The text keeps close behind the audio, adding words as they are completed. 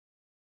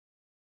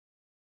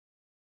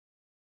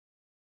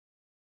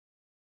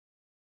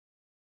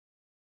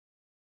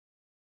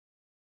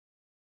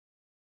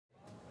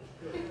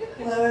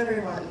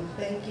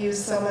Thank you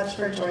so much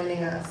for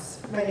joining us.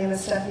 My name is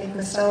Stephanie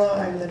Cristello.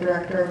 I'm the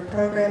Director of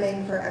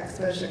Programming for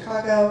EXPO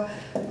Chicago,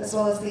 as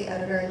well as the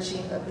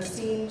Editor-in-Chief of The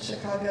Scene,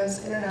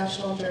 Chicago's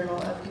International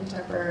Journal of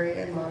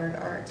Contemporary and Modern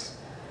Art.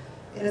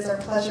 It is our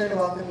pleasure to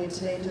welcome you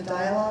today to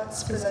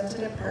Dialogues,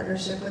 presented in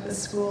partnership with the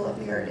School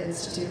of the Art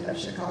Institute of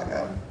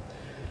Chicago.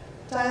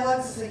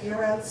 Dialogues is a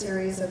year-round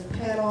series of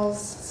panels,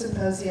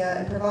 symposia,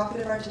 and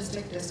provocative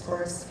artistic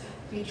discourse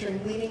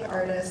featuring leading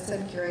artists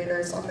and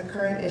curators on the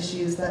current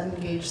issues that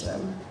engage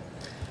them.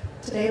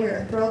 Today we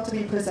are thrilled to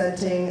be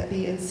presenting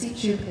the In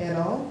Situ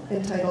panel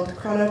entitled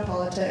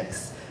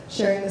Chronopolitics,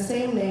 sharing the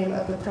same name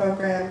of the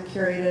program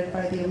curated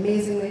by the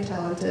amazingly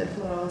talented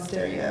Florence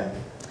Derieux.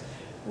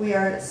 We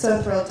are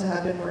so thrilled to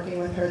have been working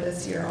with her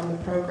this year on the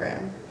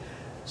program.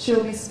 She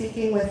will be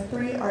speaking with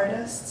 3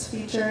 artists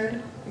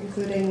featured,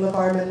 including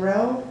Lavar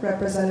Munroe,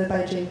 represented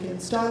by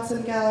Jenkins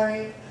Johnson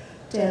Gallery,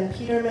 Dan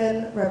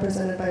Peterman,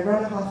 represented by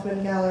Rhona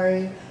Hoffman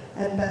Gallery,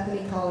 and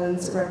Bethany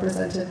Collins,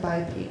 represented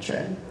by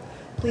PATRON.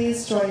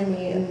 Please join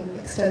me in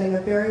extending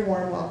a very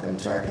warm welcome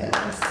to our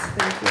panelists.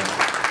 Thank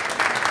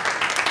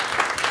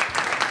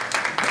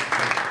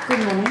you.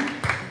 Good morning.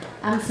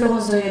 I'm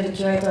Florence Derieux, the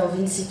curator of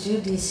In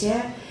Situ this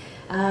year.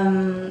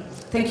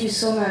 Thank you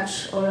so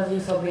much, all of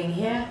you, for being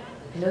here.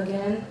 Hello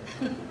again.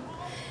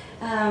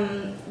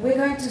 We're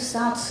going to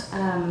start,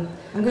 I'm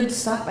going to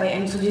start by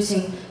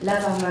introducing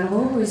Lavar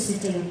Munroe, who is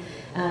sitting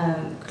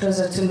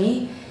closer to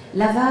me.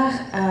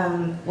 Lavar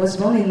was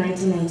born in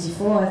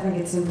 1984. I think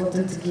it's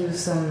important to give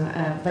some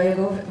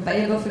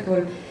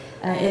biographical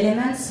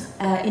elements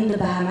in the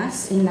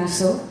Bahamas, in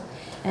Nassau.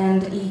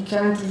 And he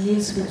currently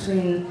lives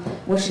between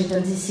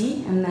Washington,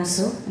 D.C. and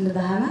Nassau in the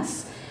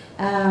Bahamas.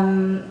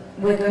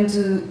 We're going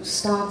to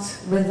start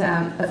with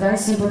a very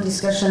simple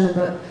discussion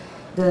about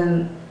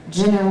the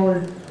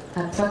general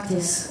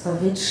practice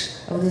of each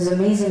of these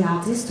amazing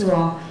artists who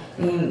are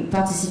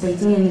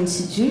participating in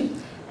Situ.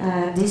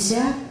 This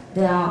year,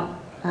 there are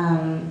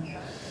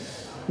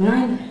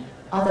 9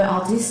 other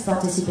artists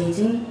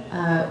participating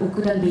who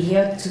couldn't be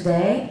here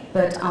today,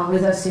 but are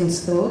with us in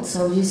thoughts,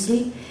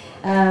 obviously.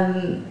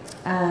 Bethany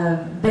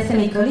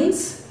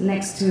Collins,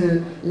 next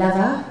to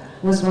Lavar,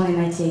 was born in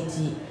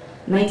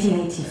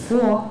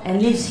 1984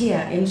 and lives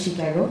here in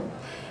Chicago.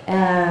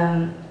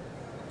 Then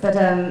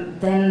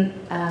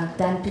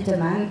Dan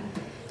Peterman,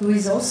 who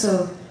is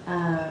also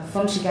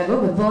from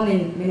Chicago, but born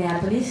in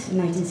Minneapolis in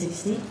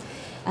 1960.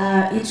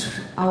 Each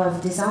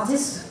of these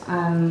artists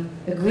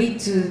agreed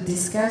to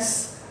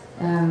discuss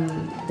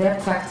their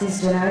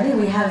practice generally.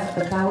 We have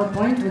a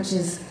PowerPoint which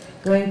is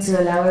going to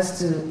allow us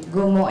to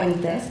go more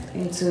in depth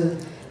into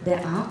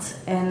their art,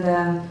 and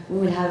we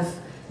will have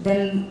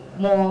then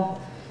more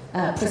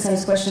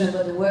precise questions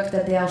about the work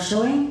that they are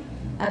showing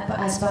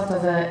as part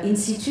of In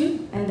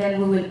Situ, and then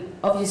we will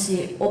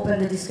obviously open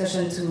the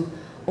discussion to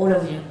all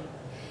of you.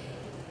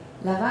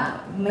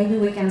 Lavar, maybe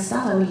we can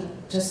start. I will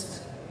just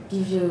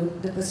give you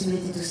the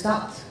possibility to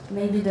start.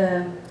 Maybe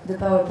the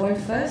PowerPoint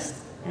first,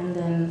 and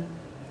then,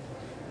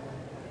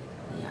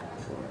 yeah,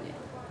 probably.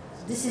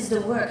 So this is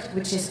the work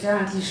which is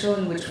currently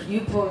shown, which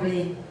you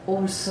probably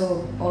all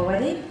saw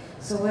already.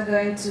 So we're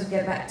going to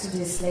get back to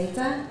this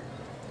later,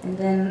 and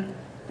then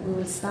we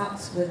will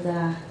start with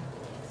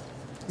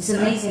this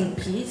amazing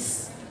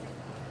piece,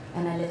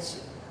 and I'll let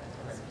you.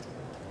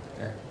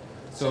 Okay.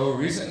 So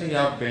recently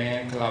I've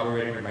been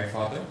collaborating with my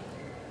father,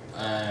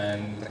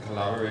 and the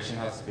collaboration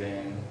has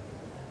been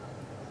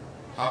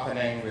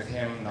happening with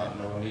him, not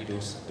only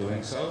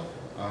doing so,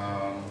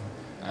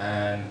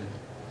 and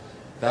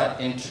the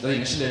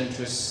initial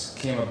interest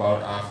came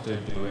about after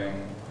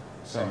doing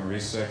some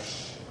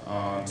research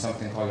on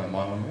something called a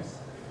monomyth,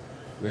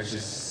 which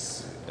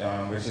is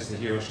the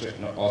hero's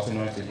journey, also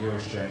known as the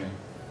hero's journey.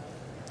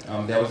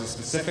 There was a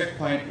specific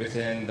point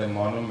within the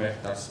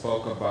monomyth that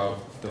spoke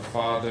about the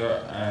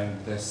father and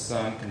the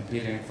son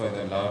competing for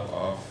the love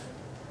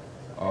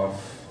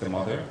of the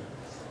mother,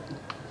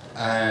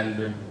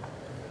 and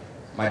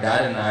my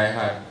dad and I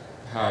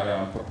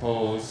had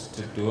proposed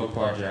to do a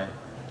project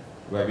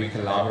where we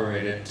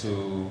collaborated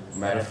to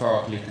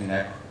metaphorically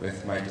connect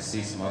with my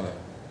deceased mother.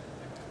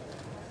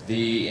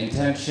 The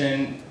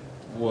intention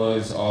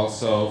was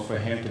also for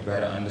him to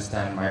better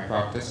understand my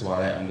practice while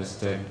I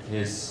understood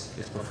his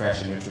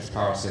profession, which was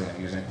parasailing,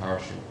 using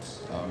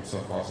parachutes, so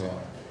forth, so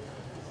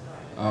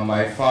on.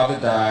 My father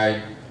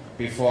died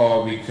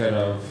before we could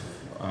have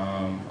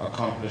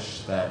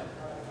accomplished that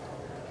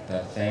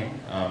thing,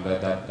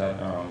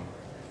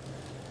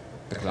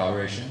 the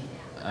collaboration.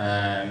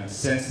 And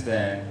since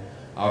then,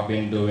 I've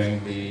been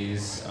doing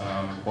these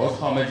both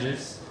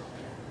homages,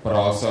 but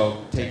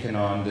also taking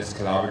on this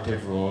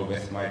collaborative role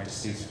with my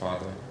deceased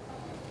father.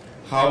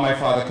 How my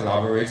father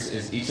collaborates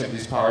is each of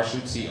these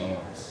parachutes he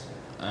owns.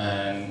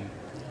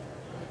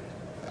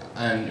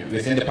 And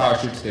within the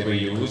parachutes they were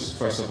used,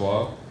 first of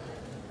all,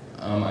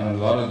 and a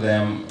lot of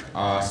them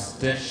are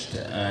stitched,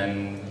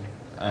 and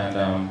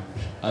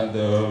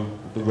the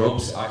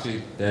ropes,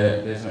 actually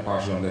there isn't a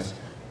parachute on this,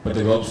 but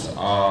the ropes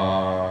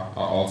are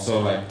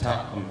also like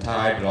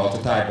tied, but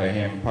also tied by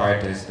him prior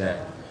to his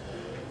death.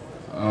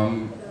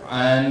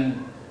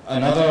 And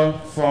another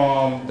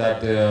form that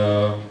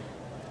the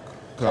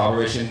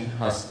collaboration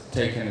has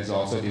taken is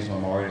also these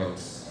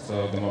memorials.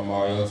 So the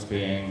memorials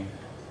being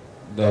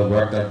the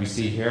work that we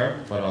see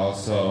here, but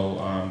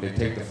also they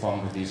take the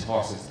form of these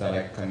horses that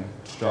I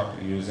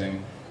construct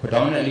using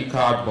predominantly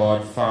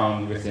cardboard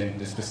found within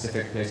the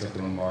specific place of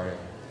the memorial.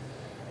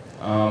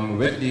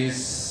 With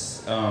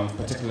these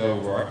particular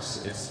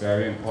works, it's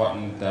very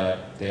important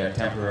that they are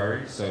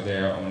temporary, so they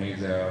are only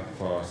there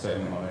for a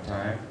certain amount of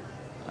time,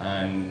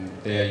 and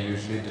they are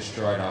usually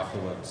destroyed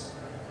afterwards.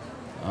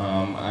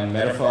 And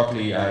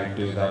metaphorically, I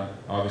do that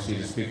obviously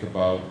to speak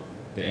about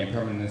the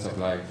impermanence of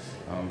life,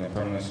 the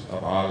impermanence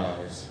of our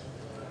lives,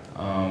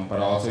 but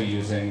also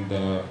using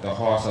the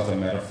horse as a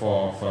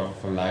metaphor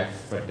for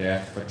life, for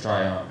death, for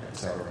triumph,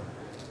 etc.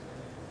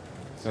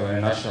 So in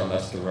a nutshell,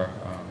 that's the work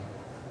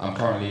I'm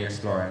currently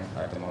exploring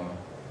at the moment.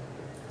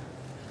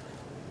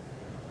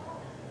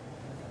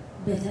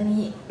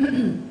 Bethany,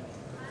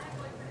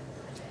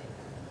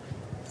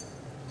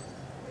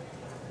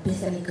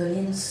 Bethany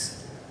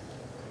Collins.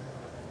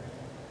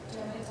 Do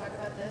you want me to talk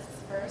about this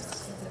first,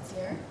 since it's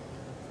here?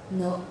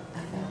 No, I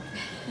don't.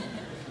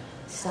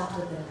 Start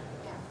with the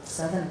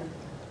southern.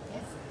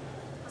 Yes.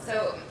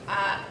 So,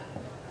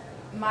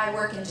 my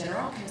work in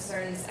general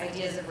concerns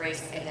ideas of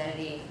race,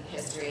 identity,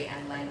 history,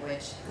 and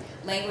language.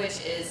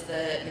 Language is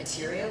the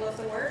material of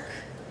the work.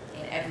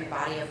 In every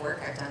body of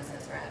work I've done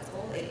since grad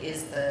school, it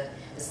is the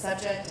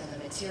subject and the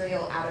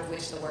material out of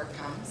which the work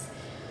comes.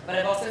 But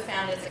I've also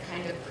found it's a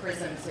kind of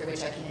prism through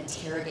which I can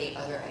interrogate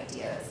other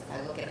ideas. If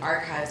I look at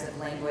archives of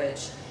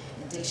language,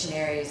 in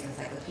dictionaries,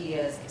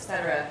 encyclopedias,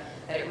 etc.,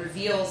 that it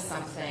reveals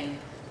something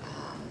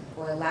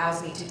or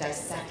allows me to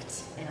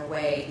dissect, in a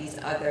way, these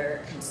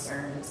other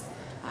concerns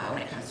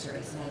when it comes to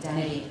race and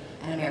identity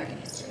and American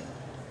history.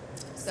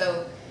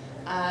 So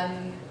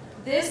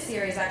this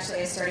series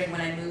actually I started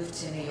when I moved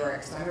to New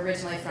York. So I'm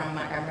originally from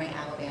Montgomery,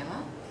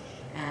 Alabama,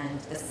 and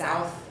the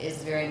South is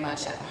very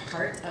much at the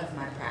heart of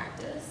my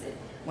practice.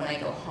 When I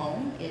go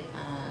home,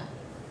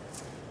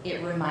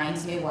 it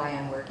reminds me why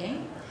I'm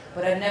working.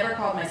 But I've never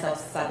called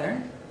myself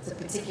Southern. It's a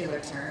particular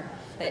term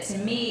that to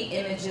me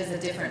images a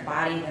different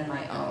body than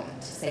my own.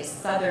 To say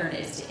Southern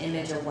is to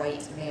image a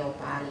white male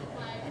body,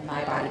 and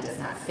my body does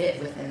not fit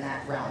within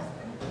that realm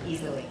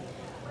easily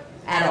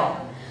at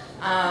all.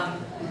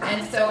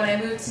 And so when I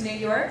moved to New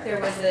York, there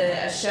was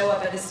a show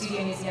up at the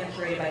Studio Museum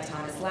curated by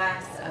Thomas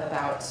Lax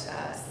about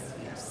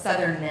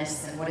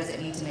Southernness and what does it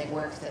mean to make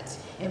work that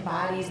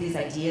embodies these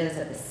ideas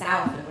of the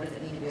South, and what does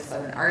it mean to be a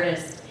Southern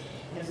artist.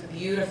 And it was a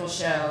beautiful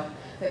show.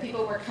 But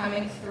people were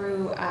coming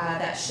through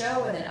that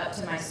show and then up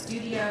to my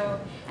studio,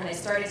 and I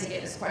started to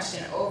get this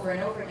question over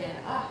and over again.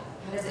 How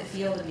does it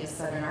feel to be a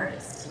Southern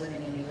artist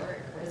living in New York?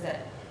 What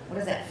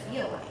does that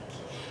feel like?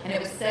 And it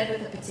was said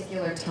with a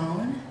particular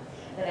tone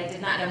that I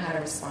did not know how to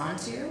respond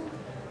to,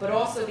 but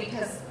also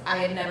because I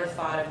had never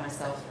thought of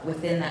myself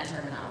within that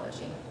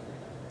terminology.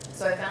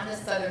 So I found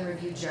this Southern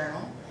Review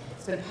Journal.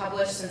 It's been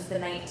published since the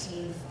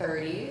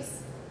 1930s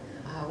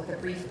with a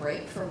brief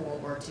break for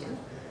World War II.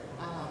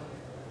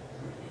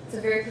 It's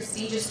a very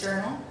prestigious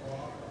journal.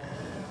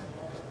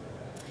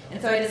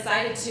 And so I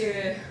decided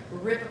to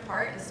rip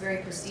apart this very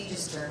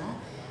prestigious journal.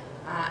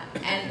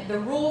 And the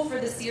rule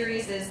for the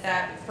series is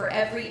that for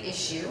every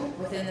issue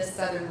within this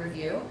Southern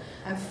Review,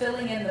 I'm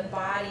filling in the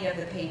body of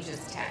the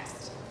page's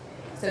text.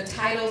 So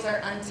titles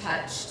are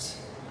untouched,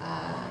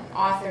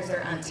 authors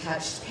are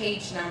untouched,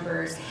 page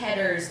numbers,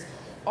 headers,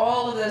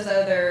 all of those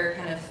other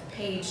kind of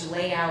page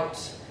layout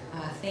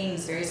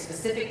things very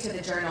specific to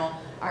the journal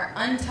are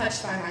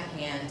untouched by my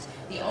hand.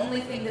 The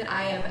only thing that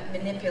I am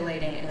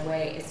manipulating in a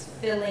way is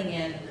filling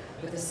in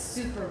with a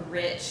super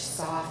rich,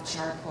 soft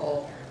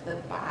charcoal the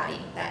body,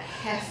 that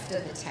heft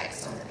of the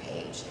text on the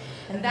page.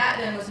 And that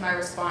then was my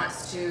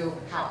response to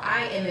how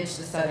I image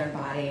the Southern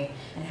body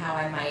and how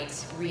I might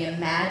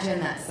reimagine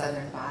that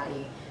Southern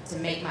body to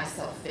make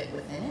myself fit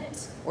within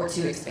it or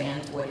to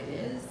expand what it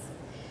is.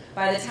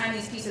 By the time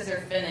these pieces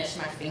are finished,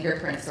 my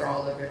fingerprints are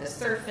all over the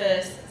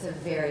surface. It's a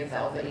very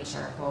velvety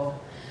charcoal.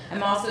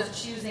 I'm also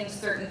choosing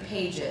certain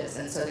pages,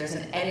 and so there's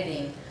an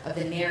editing of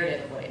the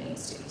narrative of what it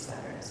means to be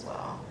Southern as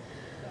well.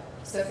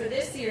 So for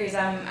this series,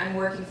 I'm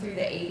working through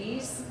the 80s.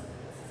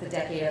 It's the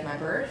decade of my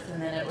birth,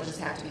 and then it will just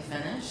have to be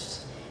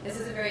finished. This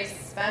is a very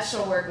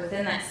special work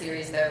within that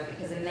series, though,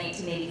 because in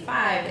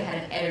 1985, they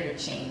had an editor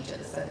change at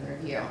the Southern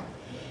Review.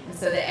 And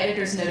so the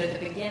editor's note at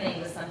the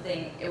beginning was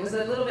something, it was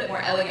a little bit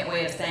more elegant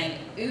way of saying,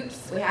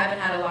 oops, we haven't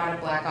had a lot of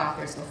black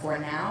authors before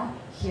now.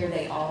 Here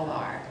they all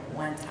are,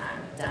 one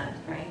time, done,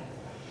 right?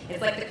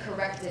 It's like the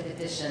corrected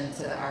addition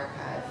to the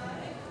archive.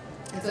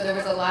 And so there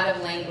was a lot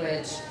of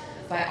language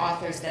by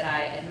authors that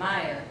I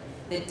admire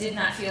that did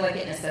not feel like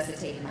it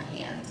necessitated my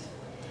hand.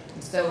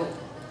 And so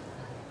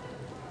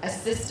a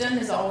system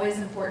is always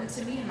important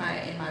to me in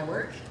my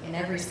work, in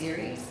every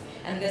series.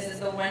 And this is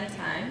the one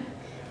time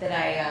that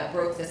I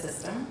broke the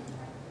system.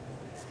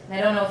 And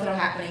I don't know if it'll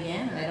happen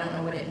again, and I don't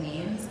know what it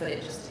means, but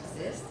it just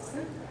exists.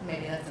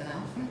 Maybe that's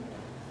enough.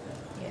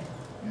 Yeah.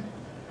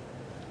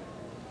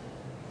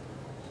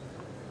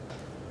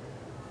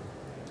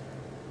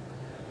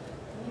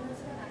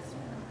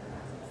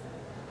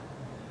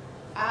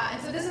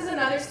 So this is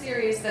another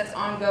series that's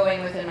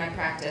ongoing within my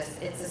practice.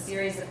 It's a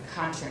series of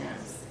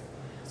contronyms.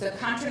 So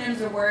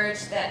contronyms are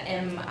words that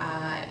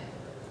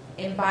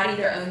embody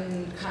their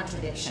own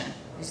contradiction.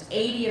 There's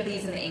 80 of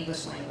these in the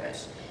English language.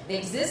 They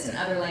exist in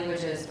other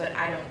languages, but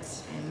I'm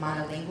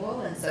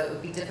monolingual, and so it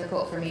would be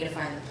difficult for me to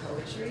find the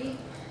poetry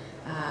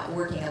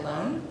working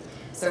alone.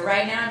 So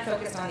right now I'm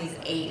focused on these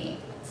 80.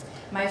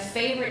 My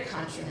favorite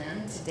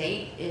contronym to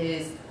date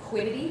is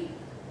quiddity.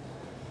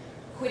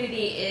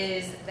 Quiddity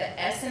is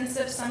the essence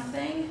of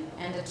something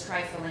and a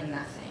trifling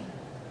nothing.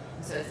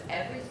 So it's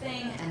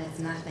everything and it's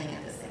nothing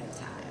at the same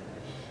time.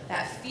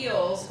 That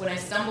feels, when I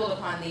stumbled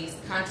upon these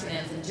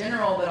contronyms in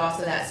general, but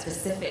also that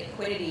specific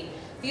quiddity,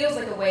 feels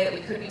like a way that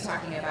we could be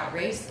talking about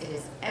race. It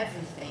is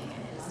everything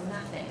and it is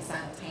nothing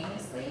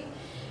simultaneously,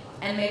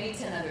 and maybe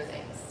 10 other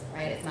things,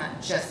 right? It's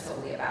not just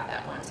solely about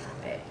that one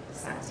topic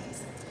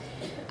simultaneously.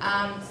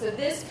 So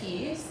this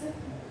piece,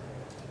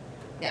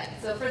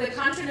 so for the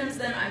contronyms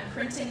then, I'm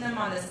printing them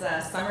on this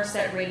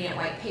Somerset Radiant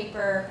White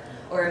paper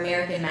or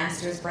American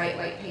Masters Bright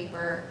White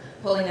paper,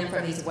 pulling them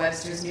from these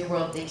Webster's New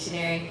World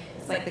Dictionary.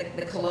 It's like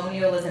the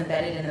colonial is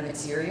embedded in the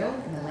material,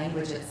 in the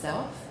language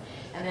itself.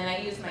 And then I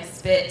use my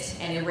spit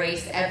and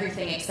erase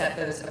everything except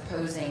those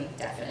opposing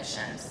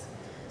definitions.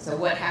 So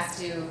what has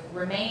to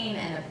remain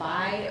and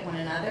abide one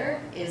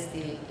another is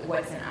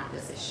what's in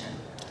opposition.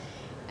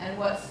 And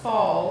what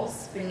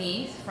falls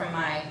beneath from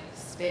my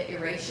spit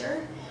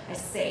erasure, I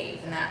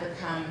save, and that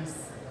becomes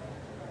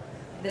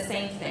the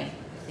same thing.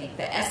 I think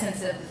the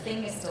essence of the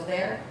thing is still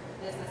there.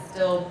 This is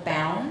still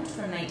Bound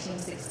from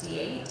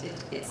 1968.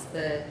 It's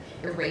the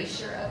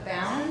erasure of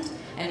Bound,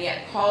 and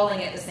yet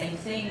calling it the same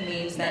thing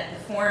means that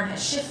the form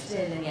has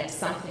shifted and yet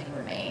something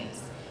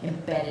remains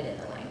embedded in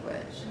the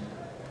language.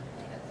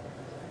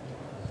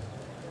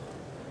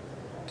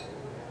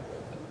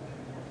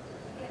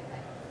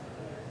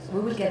 So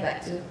we will get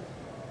back to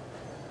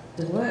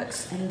the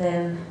works, and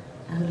then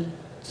I will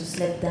just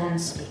let Dan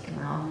speak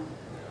now.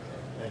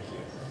 Thank you.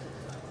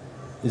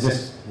 Is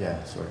this? Yeah,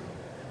 it's working.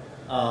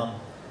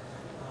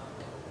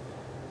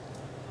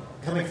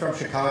 Coming from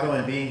Chicago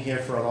and being here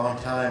for a long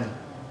time,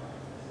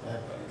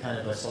 kind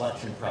of a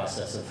selection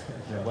process of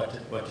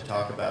what to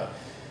talk about.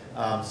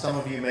 Some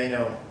of you may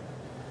know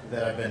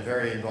that I've been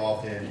very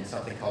involved in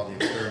something called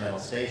the Experimental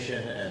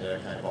Station and a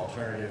kind of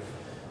alternative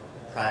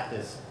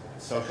practice,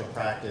 social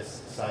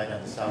practice site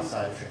on the south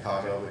side of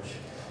Chicago, which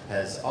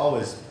has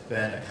always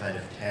been a kind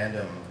of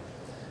tandem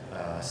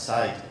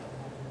site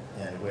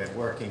and way of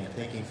working and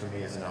thinking for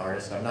me as an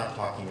artist. I'm not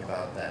talking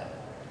about that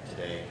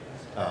today,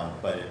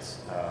 but it's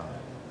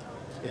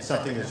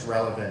something that's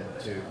relevant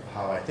to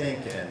how I think,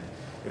 and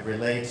it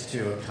relates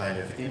to a kind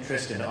of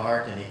interest in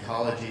art and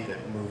ecology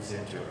that moves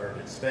into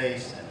urban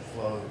space and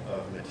flow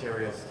of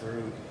materials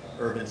through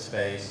urban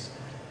space,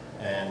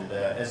 and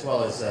as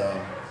well as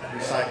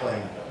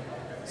recycling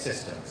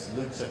systems,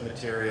 loops of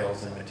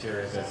materials and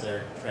materials as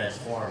they're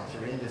transformed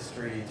through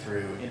industry,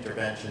 through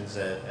interventions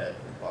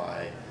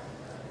by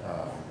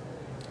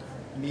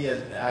me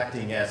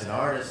acting as an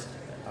artist,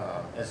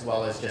 as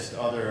well as just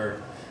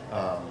other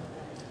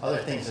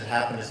things that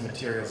happen as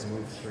materials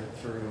move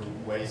through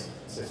waste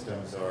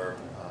systems or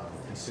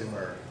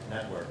consumer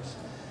networks.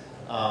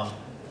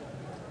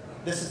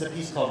 This is a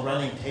piece called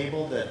Running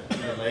Table that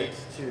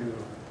relates to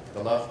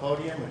the Love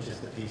Podium, which is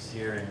the piece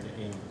here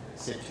in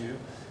situ.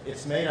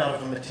 It's made out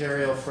of a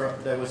material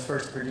that was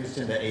first produced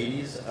in the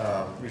 80s,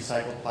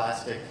 recycled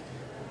plastic.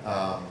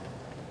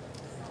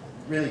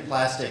 Really,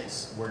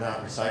 plastics were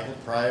not recycled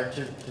prior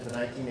to the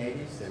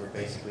 1980s. They were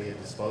basically a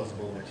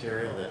disposable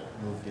material that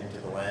moved into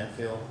the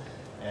landfill.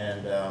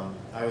 And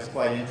I was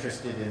quite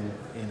interested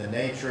in the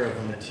nature of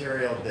a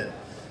material that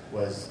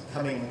was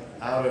coming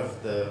out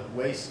of the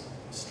waste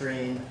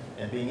stream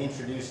and being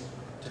introduced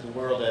to the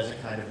world as a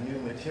kind of new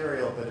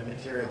material, but a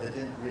material that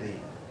didn't really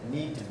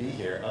need to be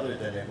here other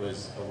than it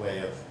was a way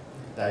of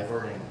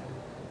diverting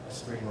a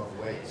stream of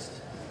waste.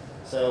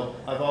 So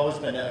I've always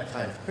been a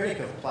kind of critic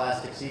of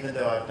plastics, even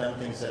though I've done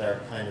things that are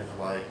kind of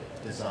like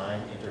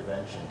design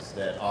interventions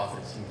that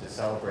often seem to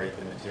celebrate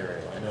the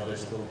material. I know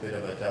there's a little bit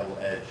of a double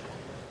edge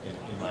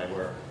in my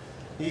work.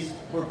 These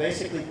were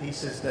basically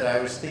pieces that I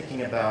was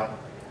thinking about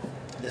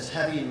this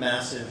heavy,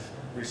 massive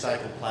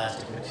recycled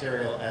plastic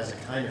material as a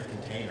kind of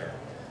container.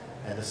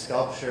 And the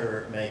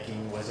sculpture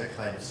making was a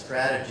kind of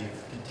strategy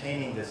for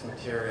containing this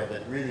material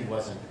that really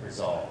wasn't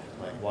resolved,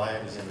 like why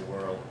it was in the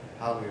world,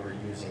 how we were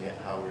using it,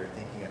 how we were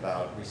thinking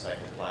about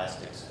recycled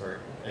plastics,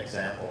 for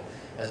example,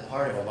 as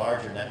part of a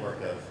larger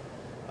network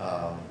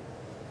of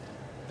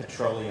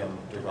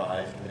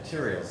petroleum-derived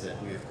materials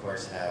that we, of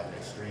course, have an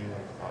extremely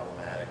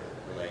problematic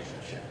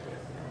relationship with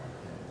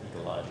in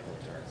ecological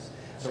terms.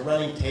 So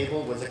Running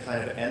Table was a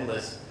kind of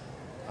endless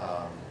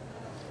a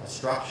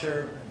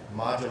structure.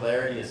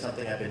 Modularity is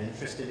something I've been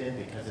interested in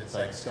because it's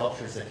like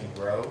sculptures that can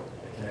grow,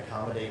 that can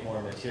accommodate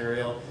more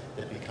material,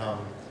 that become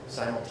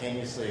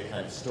simultaneously a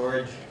kind of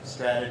storage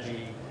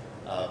strategy,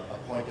 a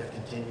point of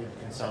continued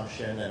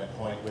consumption, and a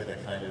point with a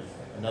kind of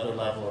another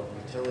level of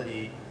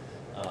utility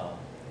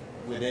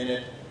within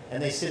it.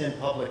 And they sit in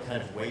public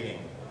kind of waiting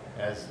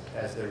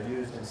as they're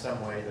used in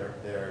some way,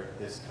 they're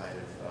this kind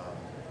of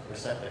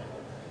receptacle.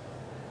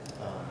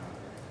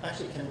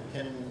 Actually, can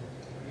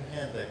you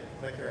hand the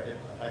clicker?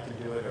 I can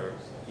do it, or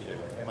either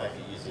way. It might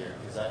be easier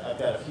because I've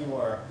got a few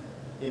more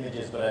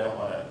images, but I don't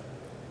want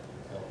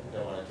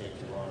to take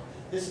too long.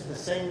 This is the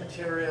same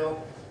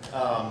material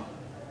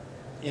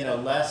in a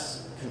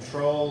less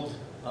controlled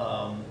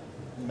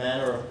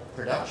manner of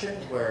production,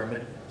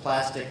 where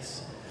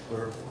plastics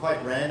were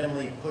quite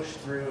randomly pushed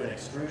through an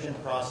extrusion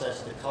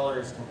process. The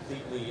colors,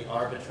 completely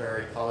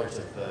arbitrary colors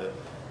of the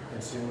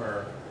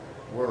consumer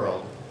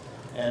world.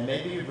 And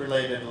maybe you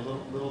related a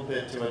little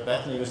bit to what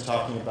Bethany was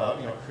talking about,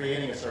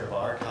 creating a sort of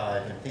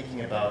archive and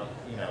thinking about,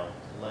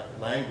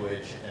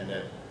 language and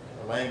a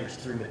language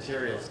through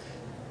materials.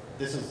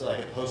 This is like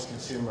a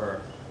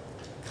post-consumer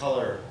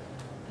color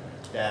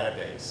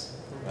database,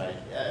 right?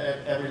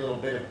 Every little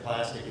bit of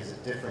plastic is a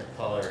different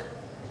color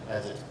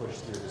as it's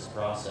pushed through this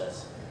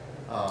process.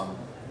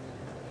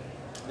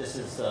 This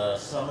is the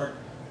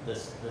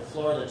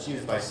floor that's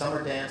used by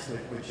Summer Dance,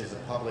 which is a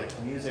public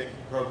music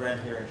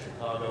program here in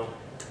Chicago.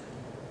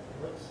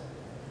 Whoops.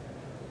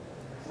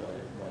 So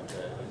it went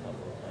a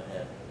couple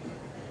ahead.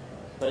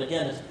 But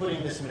again, it's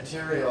putting this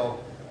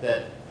material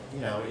that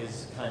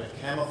is kind of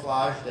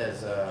camouflaged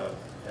as a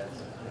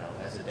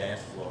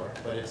dance floor,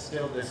 but it's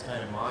still this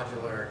kind of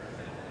modular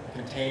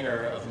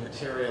container of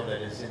material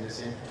that is in this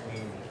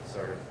in-between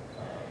sort of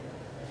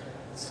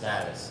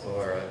status,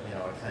 or a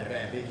kind of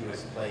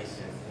ambiguous place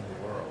in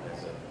the world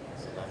as a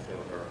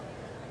leftover,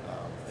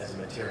 as a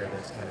material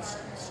that's kind of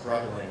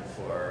struggling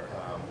for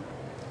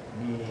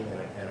meaning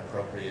and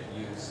appropriate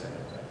use and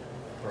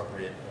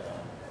appropriate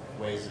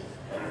ways of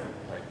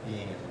like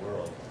being in the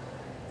world.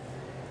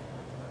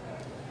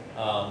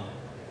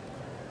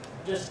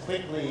 Just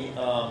quickly,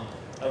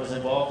 I was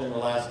involved in the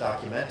last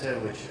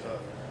Documenta, which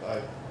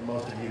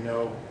most of you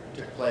know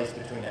took place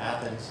between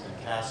Athens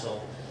and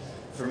Kassel.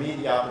 For me,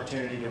 the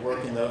opportunity to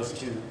work in those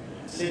two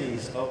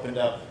cities opened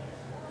up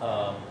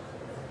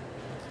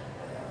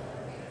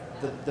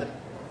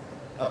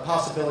a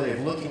possibility of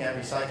looking at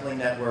recycling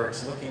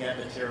networks, looking at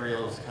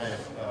materials, kind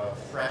of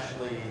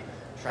freshly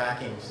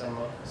tracking some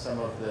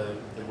of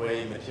the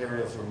way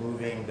materials were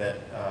moving that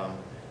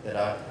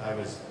I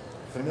was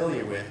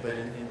familiar with, but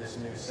in this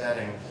new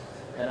setting.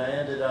 And I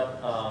ended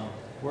up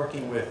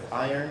working with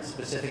iron,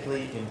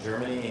 specifically in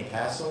Germany, in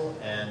Kassel,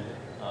 and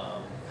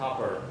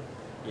copper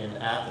in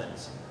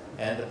Athens.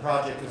 And the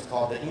project was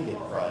called the Ingot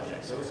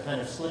Project. So it was kind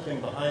of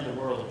slipping behind the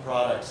world of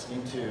products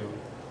into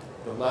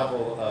the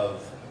level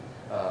of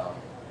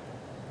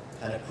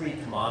kind of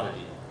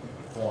pre-commodity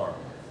form.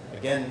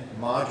 Again,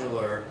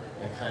 modular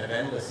and kind of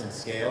endless in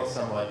scale,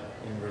 somewhat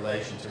in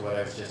relation to what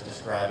I was just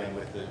describing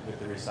with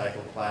the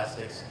recycled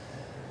plastics.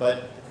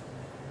 But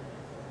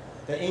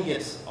the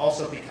ingots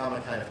also become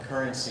a kind of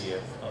currency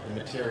of the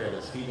material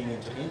that's feeding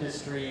into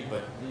industry,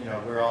 but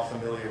we're all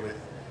familiar with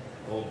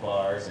gold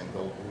bars and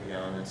gold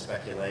bullion and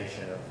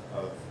speculation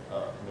of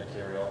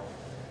material.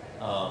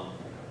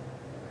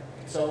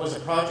 So it was a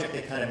project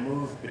that kind of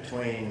moved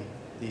between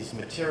these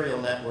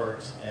material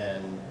networks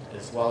and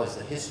as well as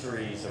the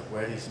histories of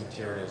where these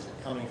materials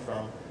were coming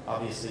from.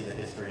 Obviously the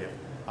history of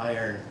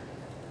iron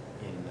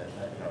in the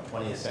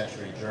 20th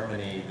century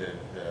Germany,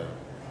 the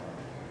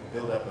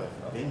buildup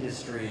of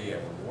industry,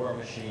 of a war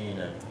machine,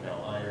 and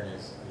iron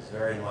is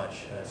very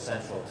much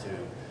central to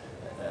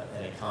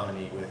an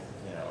economy with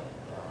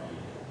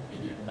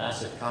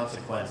massive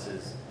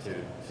consequences to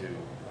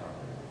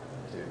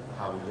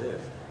how we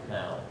live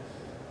now.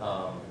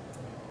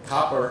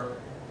 Copper.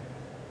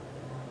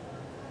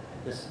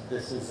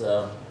 This is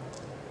the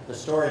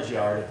storage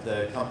yard of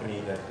the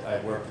company that I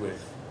worked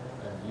with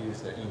and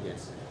used the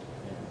ingots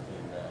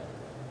in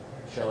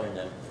showing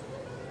them.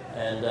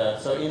 And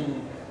so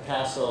in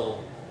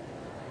Kassel,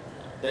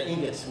 the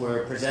ingots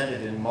were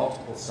presented in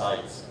multiple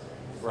sites,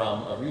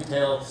 from a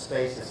retail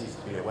space. This used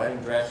to be a wedding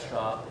dress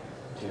shop,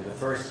 to the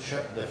first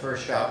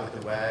shop with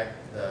the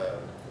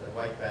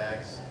white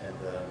bags and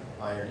the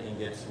iron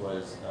ingots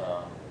was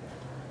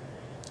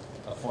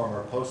a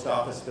former post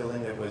office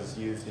building that was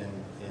used in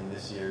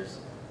this year's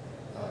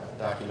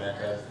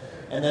Documenta.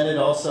 And then it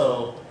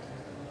also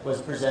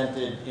was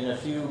presented in a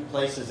few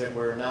places that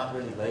were not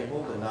really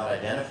labeled and not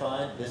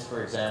identified. This,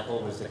 for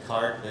example, was the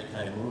cart that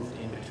kind of moved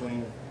in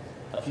between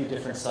a few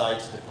different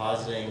sites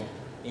depositing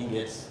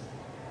ingots.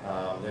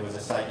 There was a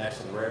site next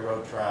to the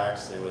railroad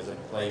tracks. There was a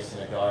place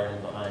in a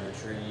garden behind a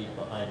tree,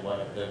 behind one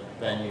of the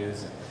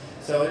venues.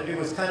 So it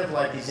was kind of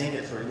like these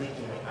ingots were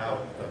leaking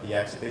out of the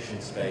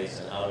exhibition space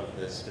and out of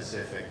the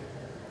specific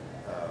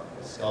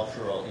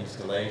sculptural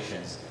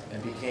installations,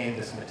 and became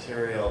this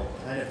material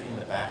kind of in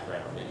the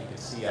background that you could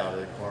see out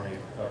of the corner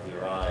of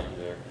your eye,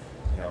 either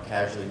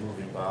casually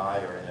moving by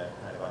or in a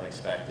kind of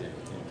unexpected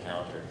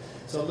encounter.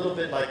 So a little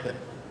bit like the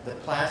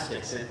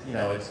plastics,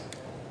 it's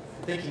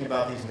thinking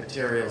about these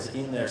materials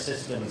in their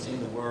systems,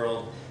 in the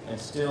world, and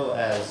still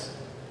as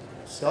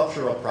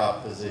sculptural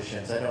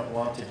propositions. I don't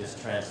want to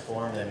just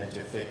transform them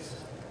into fixed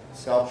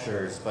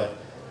sculptures, but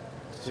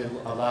to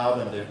allow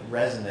them to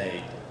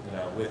resonate you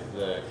know, with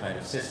the kind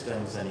of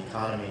systems and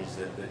economies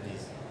that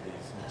these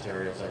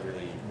materials are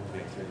really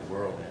moving through the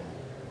world in.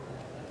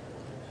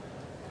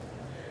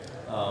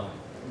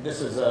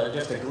 This is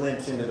just a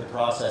glimpse into the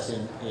process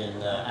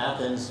in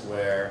Athens,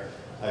 where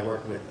I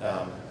worked with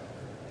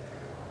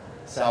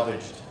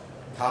salvaged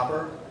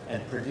copper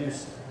and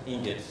produced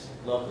ingots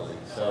locally.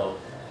 So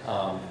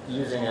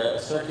using a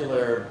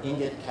circular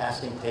ingot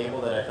casting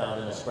table that I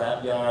found in a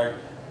scrapyard,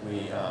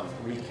 we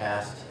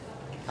recast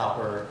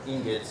copper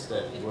ingots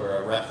that were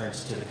a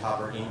reference to the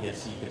copper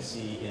ingots you could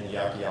see in the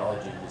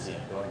archaeology museum,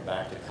 going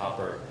back to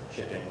copper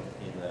shipping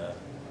in the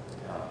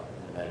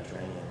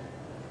Mediterranean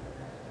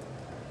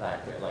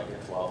back at like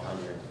at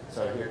 1200.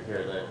 So here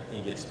are the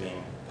ingots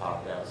being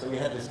popped out. So we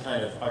had this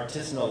kind of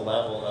artisanal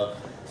level of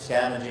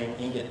scavenging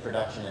ingot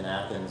production in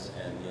Athens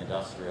and the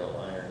industrial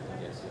iron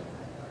ingots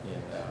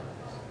in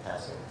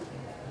Passover.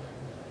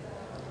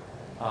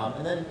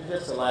 And then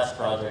just the last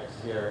project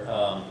here,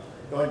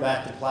 going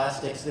back to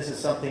plastics, this is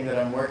something that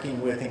I'm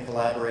working with in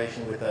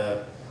collaboration with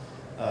a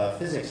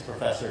physics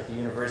professor at the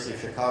University of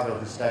Chicago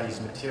who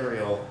studies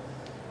material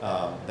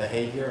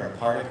behavior and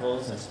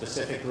particles, and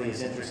specifically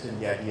is interested in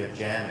the idea of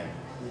jamming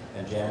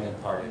and jamming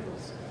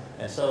particles.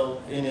 And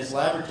so in his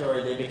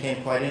laboratory, they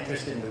became quite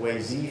interested in the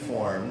way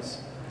Z-forms,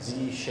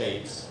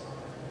 Z-shapes,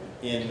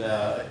 in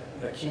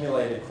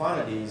accumulated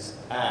quantities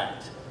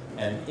act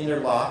and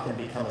interlock and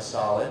become a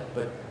solid,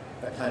 but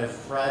a kind of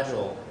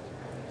fragile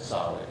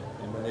solid.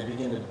 And when they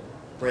begin to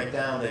break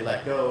down, they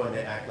let go and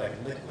they act like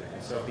liquid.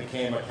 And so it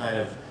became a kind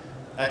of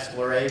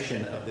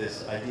exploration of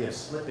this idea of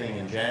slipping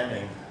and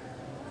jamming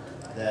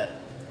that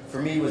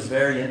for me was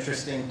very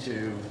interesting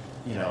to,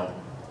 you know,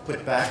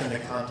 put back in the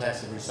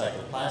context of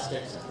recycled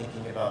plastics and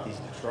thinking about these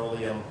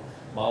petroleum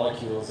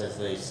molecules as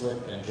they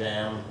slip and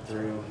jam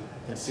through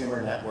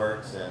consumer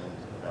networks and,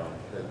 you know,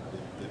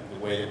 the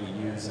way that we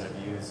use and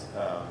abuse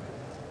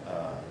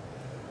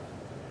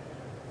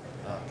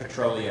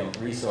petroleum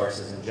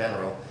resources in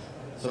general.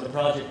 So the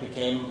project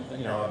became,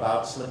 you know,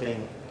 about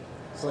slipping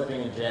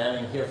and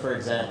jamming. Here, for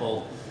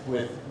example,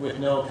 with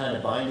no kind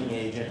of binding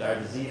agent, are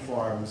the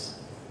Z-forms,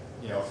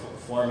 you know,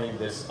 forming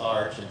this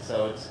arch, and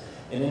so it's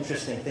an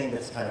interesting thing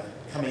that's kind of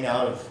coming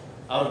out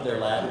of their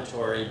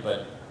laboratory,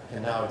 but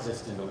can now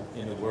exist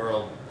in the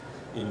world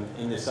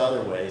in this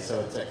other way. So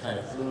it's a kind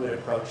of fluid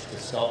approach to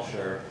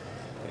sculpture.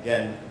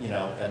 Again, you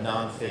know, a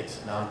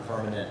non-fixed,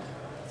 non-permanent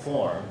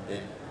form. They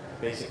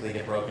basically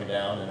get broken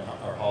down and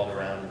are hauled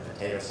around in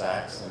potato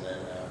sacks and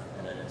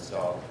then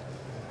installed.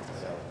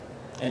 So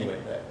anyway,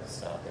 let's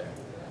stop there.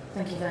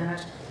 Thank you very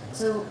much.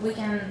 So we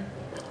can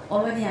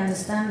already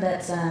understand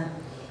that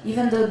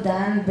even though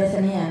Dan,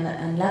 Bethany,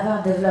 and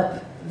Lavar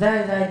develop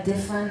very, very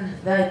different,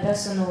 very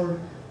personal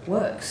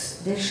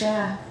works, they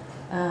share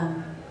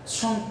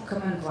strong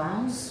common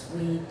grounds.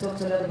 We talked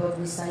a lot about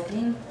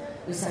recycling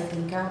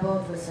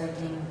cardboard,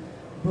 recycling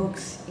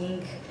books,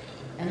 ink,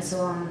 and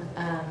so on,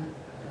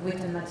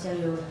 written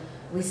material,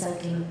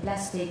 recycling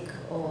plastic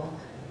or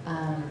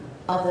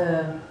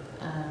other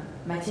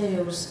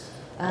materials.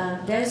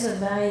 There is a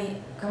very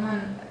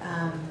common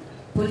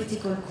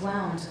political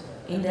ground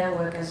in their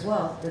work as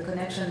well, the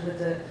connection with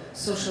the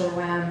social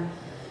realm,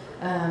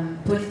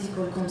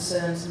 political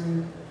concerns. I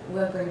mean,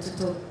 we're going to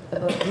talk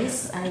about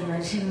this, I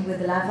imagine,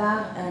 with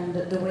Lavar and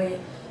the way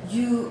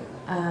you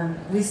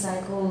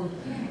recycle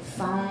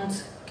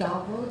found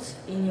cardboard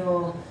in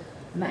your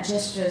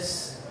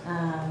majestuous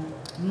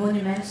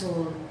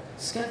monumental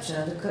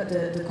sculpture.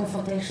 The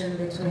confrontation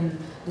between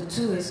the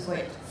two is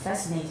quite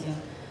fascinating,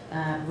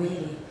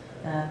 really.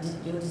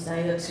 Your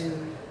desire to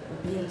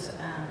build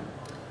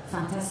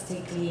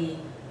fantastically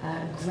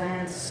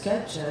grand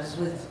sculptures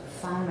with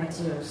found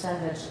material,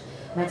 salvaged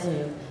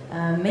material.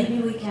 Maybe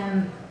we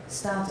can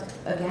start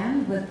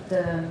again with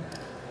the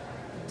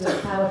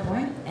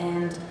PowerPoint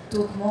and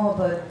talk more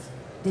about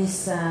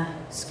this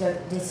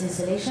this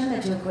installation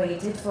that you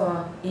created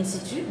for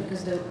In-Situ,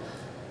 because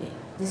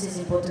this is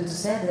important to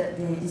say that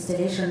the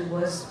installation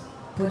was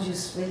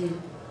produced really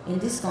in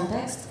this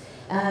context.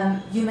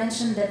 You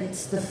mentioned that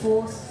it's the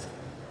fourth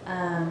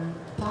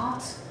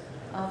part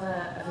of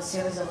a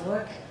series of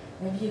work.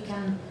 Maybe you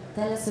can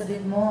tell us a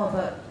bit more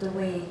about the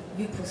way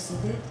you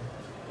proceeded.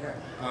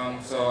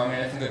 Yeah. So, I mean,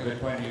 I think a good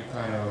point you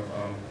kind of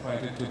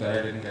pointed to that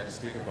I didn't get to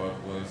speak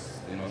about was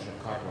the notion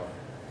of cardboard.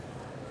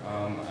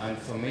 And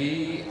for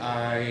me,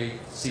 I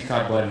see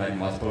cardboard in like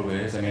multiple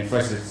ways. I mean,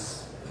 first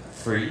it's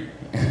free,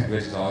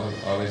 which is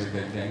always a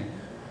good thing.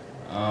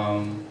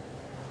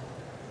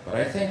 But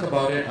I think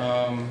about it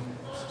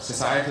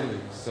societally.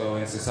 So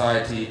in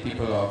society,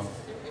 people of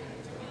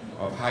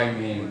high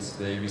means,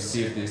 they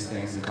receive these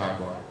things in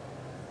cardboard.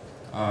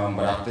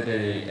 But after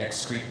they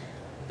excrete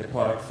the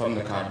product from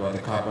the cardboard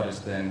is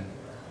then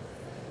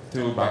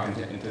thrown back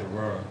into the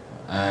world.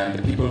 And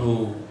the people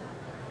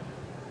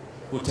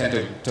who tend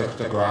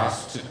to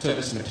grasp to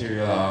this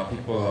material are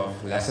people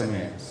of lesser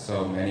means.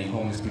 So many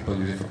homeless people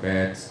use it for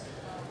beds.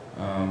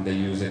 They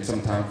use it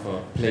sometimes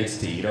for plates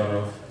to eat out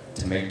of,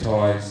 to make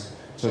toys.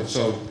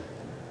 So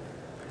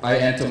I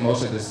enter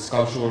most of the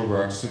sculptural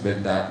works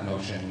with that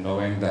notion,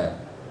 knowing that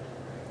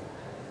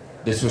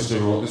this was the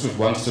role, this was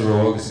once the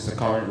role, this is the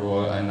current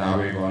role, and now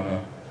we're going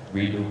to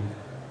redo,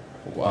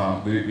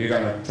 we're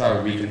going to try to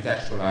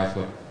recontextualize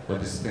what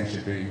this thing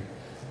should be.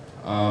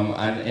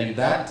 And in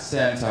that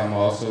sense, I'm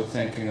also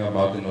thinking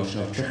about the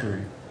notion of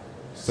trickery.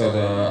 So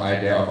the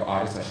idea of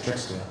artist as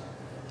trickster.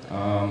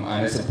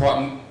 And it's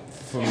important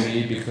for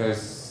me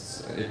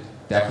because it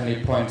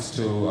definitely points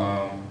to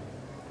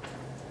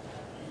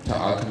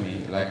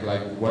alchemy. Like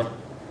what,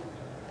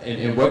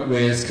 in what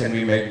ways can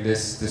we make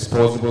this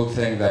disposable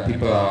thing that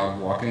people are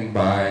walking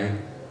by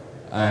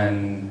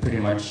and pretty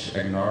much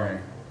ignoring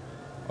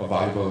a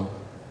valuable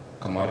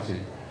commodity?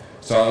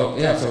 So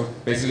yeah, so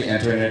basically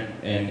entering it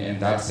in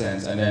that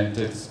sense, and then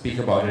to speak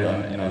about it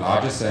in a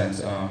larger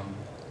sense,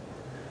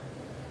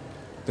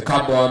 the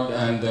cardboard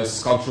and the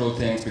sculptural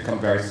things become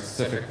very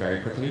specific very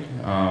quickly.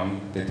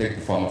 They take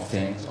the form of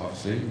things,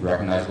 obviously,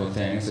 recognizable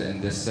things.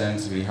 In this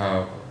sense, we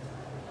have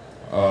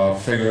a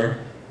figure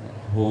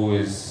who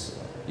is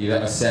either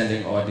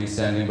ascending or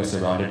descending, but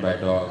surrounded by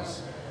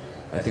dogs.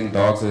 I think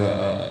dogs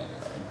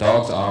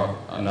are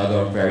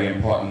another very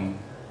important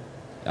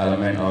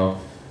element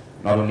of,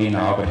 not only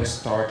now, but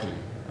historically.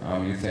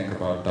 You think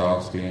about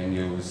dogs being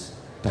used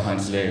to hunt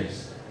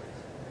slaves,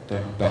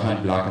 to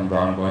hunt black and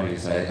brown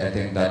bodies. I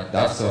think that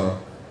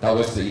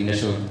was the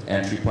initial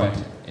entry point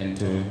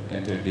into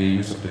the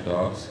use of the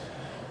dogs.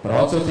 But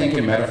also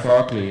thinking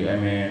metaphorically, I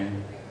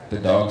mean, the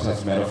dogs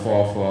as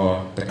metaphor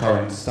for the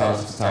current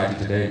status of society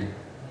today,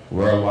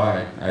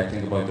 worldwide. I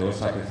think about those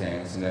type of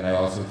things. And then I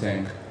also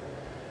think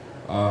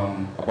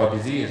about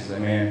disease. I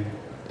mean,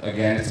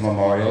 again, it's a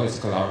memorial, it's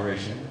a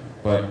collaboration,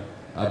 but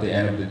at the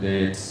end of the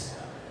day, it's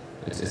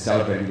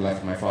celebrating the life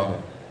of my father,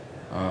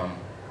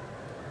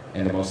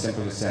 in the most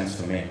simplest sense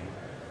for me.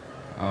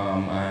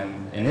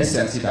 And in his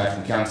sense, he died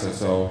from cancer,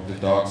 so the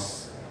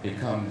dogs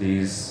become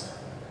these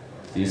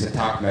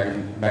attack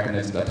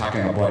mechanisms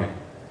attacking our body.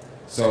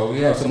 So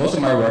yeah, so most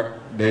of my work,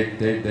 they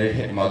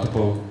hit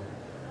multiple,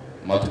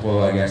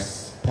 I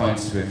guess,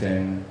 points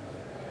within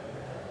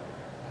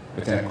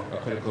a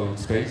critical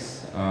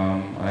space,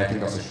 and I think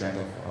that's the strength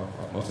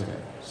of most of it.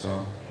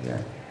 So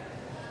yeah.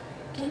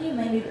 Can you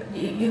maybe,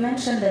 you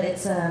mentioned that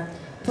it's a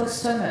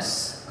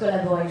posthumous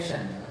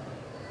collaboration,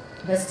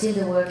 but still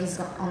the work is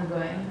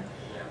ongoing.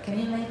 Can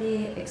you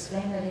maybe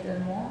explain a little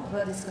more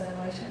about this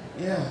collaboration?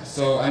 Yeah,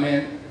 so I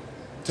mean,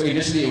 so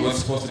initially it was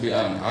supposed to be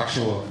an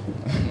actual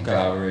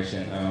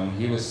collaboration.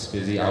 He was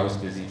busy, I was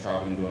busy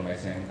traveling, doing my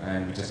thing,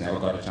 and we just never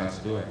got a chance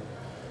to do it.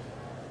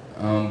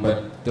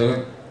 But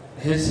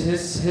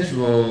his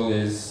role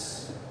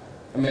is,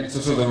 I mean,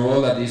 so the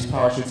role that these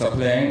parachutes are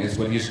playing is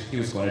what he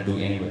was going to do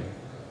anyway.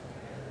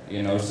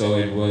 You know, so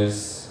it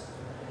was,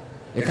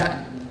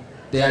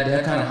 the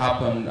idea kind of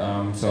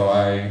happened, so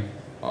I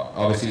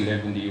obviously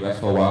lived in the US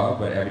for a while,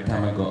 but every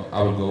time I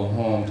would go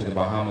home to the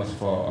Bahamas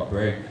for a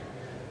break.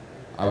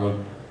 I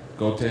would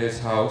go to his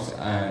house,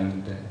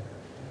 and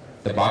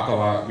the back of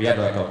our, we had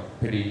like a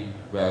pretty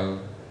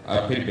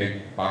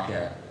big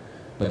backyard,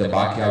 but the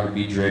backyard would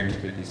be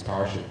draped with these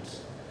parachutes.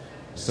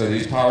 So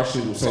these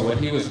parachutes, so what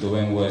he was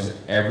doing was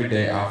every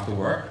day after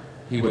work,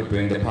 he would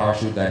bring the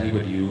parachute that he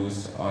would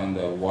use on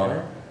the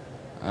water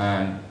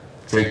and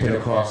drape it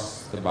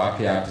across the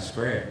backyard to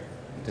spray it,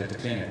 to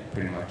clean it,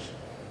 pretty much.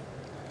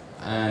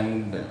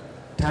 And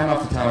time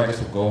after time, I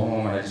just would go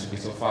home and I just would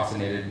be so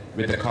fascinated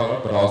with the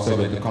color, but also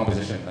with the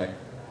composition, like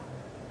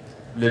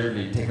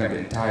literally taking up the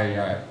entire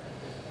yard.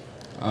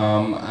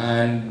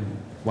 And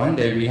one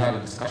day we had a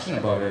discussion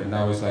about it, and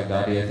I was like,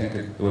 Daddy, I think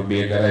it would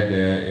be a good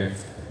idea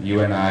if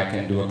you and I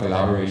can do a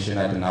collaboration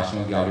at the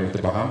National Gallery of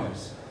the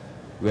Bahamas,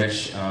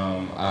 which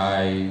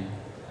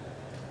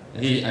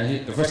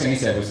the first thing he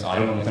said was, I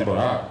don't know nothing about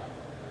art.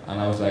 And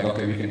I was like,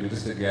 okay, we can do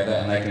this together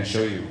and I can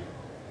show you.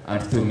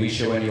 And through me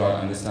showing you, I'll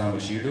understand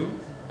what you do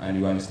and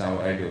you understand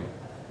what I do.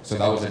 So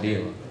that was a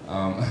deal.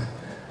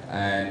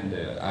 And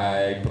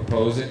I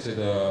proposed it to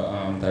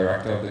the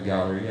director of the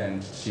gallery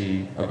and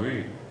she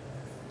agreed.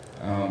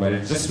 But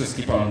it just was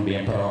keep on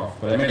being put off.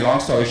 But I mean, long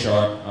story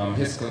short,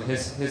 his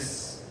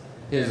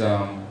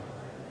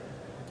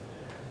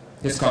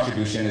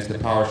contribution is the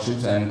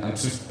parachutes, and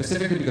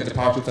specifically because the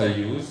parachutes I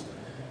used,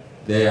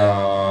 they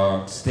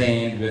are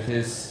stained with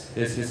his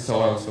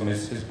soils from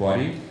his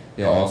body.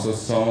 They're also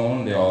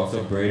sewn, they're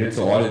also braided,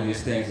 so all of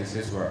these things is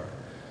his work.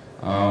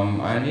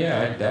 And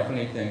yeah, I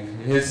definitely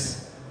think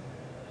his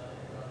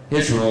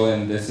role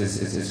in this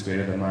is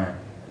greater than mine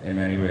in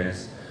many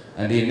ways.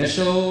 And the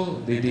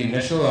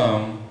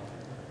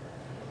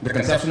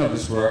conception of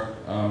this work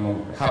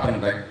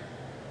happened like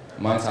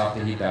months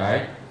after he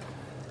died,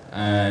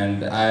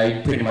 and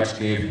I pretty much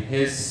gave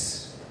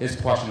his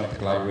portion of the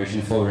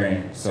collaboration full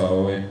reign.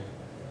 So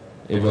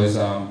it was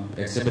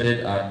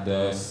exhibited at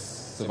the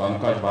Savannah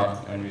College of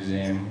Art and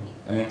Museum,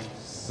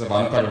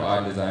 Savannah College of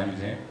Art and Design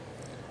Museum.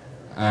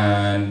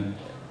 And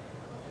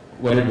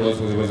what it was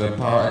a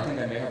power, I think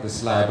I may have the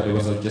slide, but it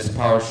was just a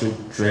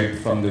parachute draped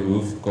from the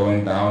roof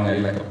going down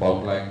like a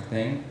bolt-like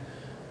thing.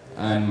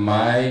 And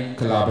my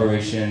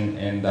collaboration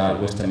in that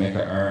was to make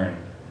an urn.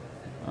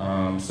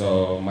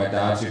 So my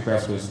dad's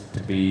request was to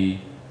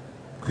be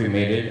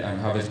cremated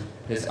and have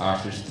his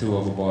ashes threw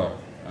overboard.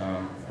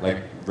 Like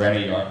rent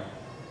a yacht,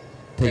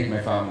 take my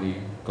family,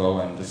 go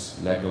and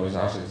just let go his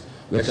ashes.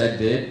 Which I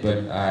did,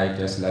 but I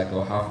just let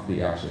go half of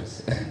the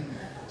ashes.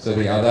 So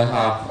the other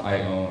half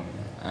I own.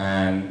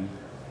 And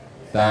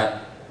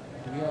that,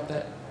 do we have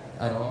that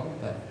at all?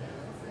 That,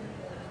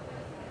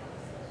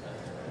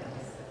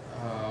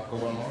 go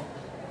one more.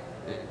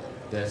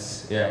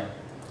 This, yeah.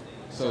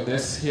 So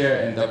this here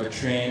in the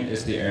vitrine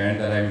is the urn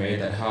that I made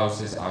that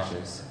houses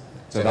ashes.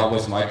 So that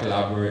was my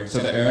collaboration. So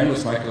the urn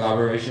was my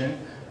collaboration,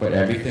 but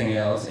everything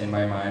else in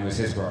my mind was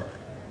his work.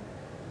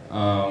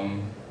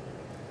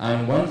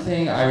 And one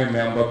thing I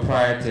remember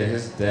prior to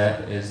his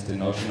death is the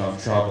notion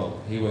of trouble.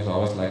 He was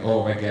always like,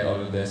 oh, if I get out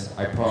of this,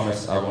 I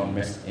promise I won't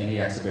miss any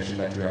exhibition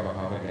that you ever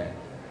have again.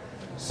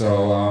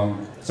 So,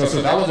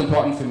 so that was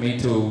important for me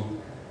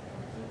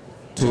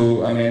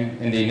I mean,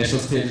 in the initial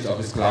stages of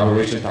this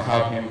collaboration, to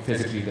have him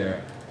physically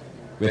there.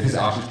 With his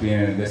ashes being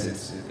in this,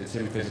 it's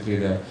him physically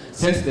there.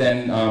 Since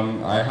then,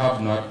 I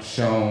have not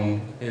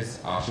shown his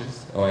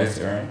ashes or his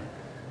urn,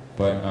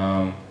 but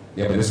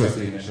yeah, but this was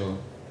the initial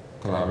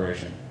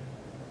collaboration.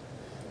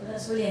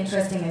 That's really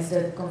interesting, is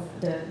the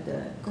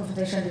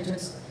confrontation between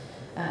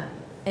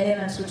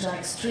elements which are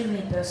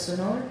extremely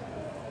personal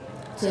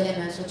to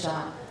elements which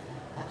are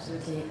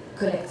absolutely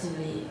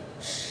collectively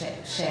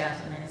shared.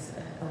 I mean, it's,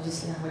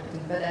 obviously I'm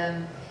repeating, but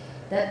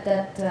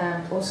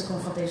that also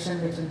confrontation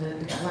between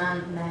the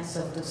grandness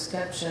of the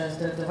sculptures,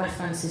 the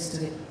references to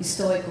the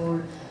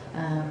historical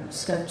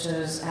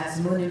sculptures as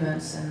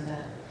monuments,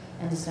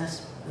 and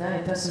this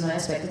very personal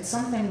aspect. It's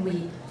something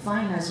we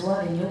find as well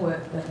in your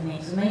work,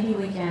 Bethany. So maybe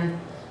we can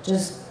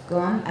just go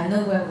on. I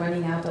know we're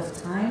running out of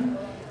time.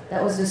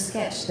 That was the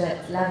sketch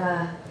that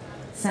Lavar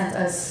sent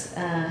us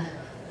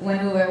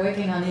when we were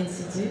working on In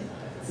Situ.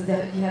 So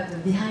that you have the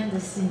behind the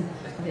scene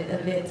a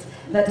bit.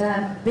 But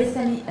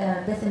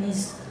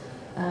Bethany's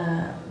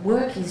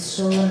work is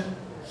shown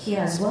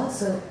here as well.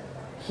 So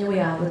here we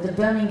are with the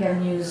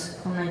Birmingham News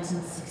from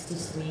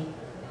 1963.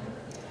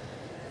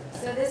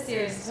 So this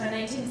series, so in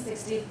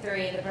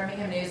 1963, the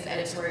Birmingham News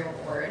editorial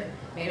board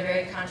made a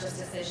very conscious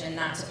decision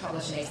not to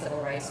publish any civil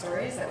rights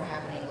stories that were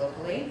happening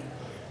locally,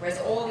 whereas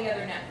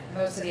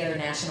most of the other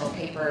national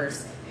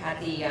papers had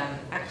the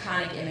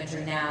iconic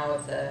imagery now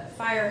of the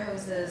fire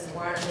hoses,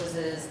 water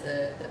hoses,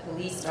 the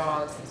police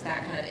dogs,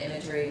 that kind of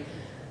imagery.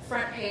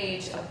 Front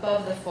page,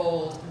 above the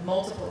fold,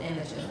 multiple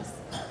images.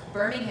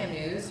 Birmingham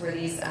News, where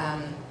these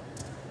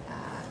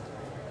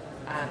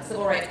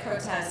civil rights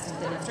protests and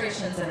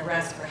demonstrations and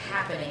arrests were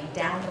happening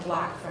down the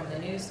block from the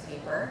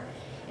newspaper,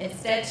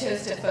 instead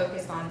chose to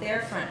focus on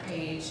their front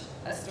page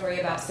a story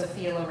about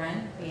Sophia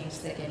Loren being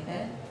sick in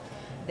bed.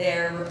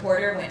 Their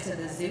reporter went to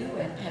the zoo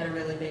and pet a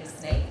really big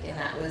snake, and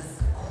that was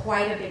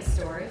quite a big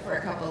story for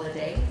a couple of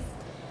days.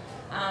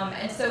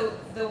 And so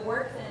the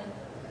work then,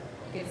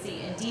 you can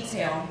see in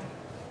detail,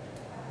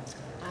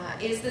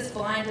 is this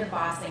blind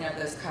embossing of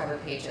those cover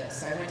pages.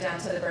 So I went down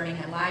to the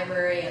Birmingham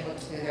Library and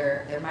looked through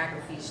their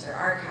microfiche, their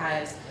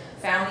archives,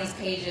 found these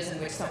pages in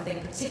which something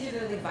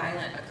particularly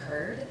violent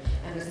occurred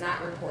and was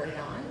not reported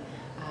on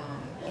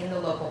in the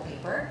local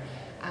paper,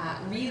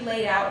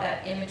 relayed out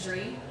that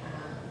imagery,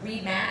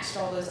 rematched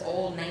all those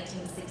old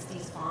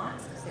 1960s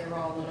fonts because they were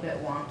all a little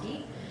bit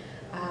wonky,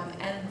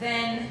 and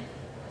then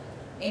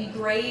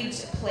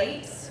engraved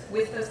plates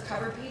with those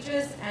cover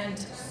pages and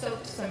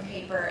soaked some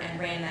paper and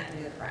ran that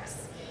through the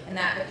press. And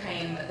that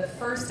became the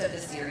first of the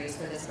series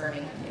for this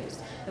Birmingham News.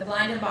 The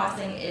blind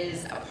embossing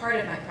is a part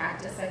of my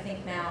practice, I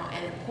think, now,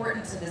 and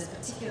important to this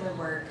particular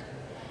work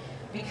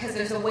because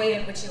there's a way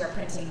in which you are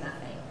printing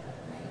nothing,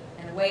 right?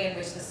 And a way in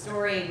which the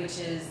story, which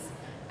is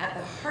at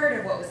the heart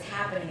of what was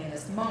happening in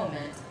this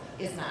moment,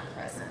 is not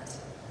present.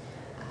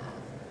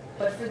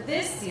 But for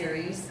this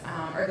series,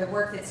 or the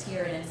work that's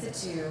here in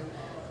situ,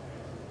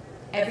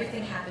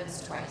 everything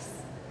happens twice.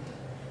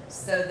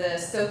 So the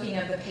soaking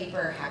of the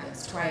paper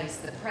happens twice,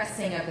 the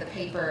pressing of the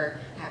paper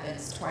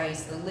happens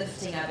twice, the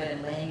lifting of it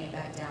and laying it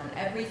back down.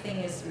 Everything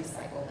is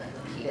recycled and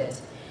repeated.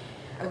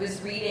 I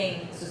was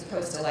reading, this was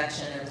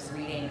post-election, I was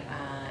reading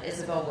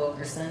Isabel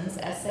Wilkerson's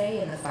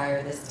essay in The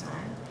Fire This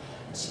Time.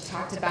 And she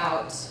talked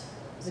about,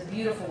 it was a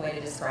beautiful way to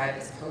describe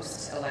this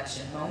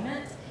post-election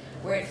moment,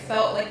 where it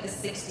felt like the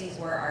 60s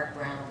were our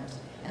ground,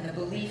 and the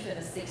belief in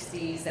the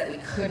 60s that we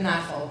could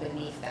not fall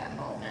beneath that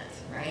moment,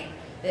 right?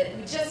 That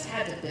we just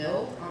had to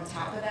build on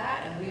top of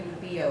that and we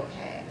would be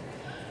okay.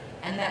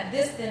 And that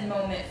this then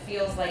moment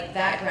feels like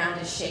that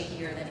ground is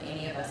shakier than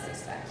any of us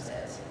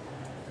expected.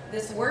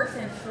 This work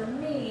then for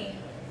me,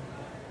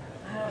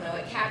 I don't know,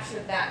 it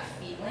captured that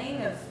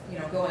feeling of,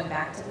 going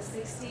back to the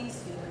 60s,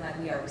 feeling like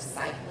we are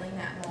recycling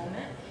that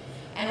moment.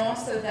 And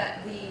also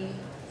that the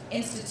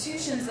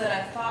institutions that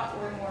I thought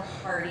were more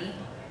hardy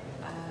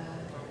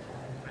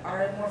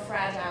are more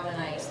fragile than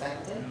I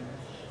expected.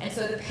 And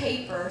so the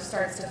paper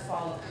starts to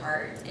fall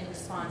apart in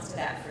response to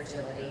that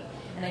fragility.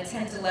 And I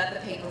tend to let the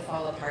paper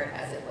fall apart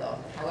as it will.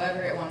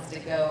 However it wants to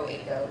go,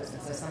 it goes.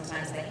 And so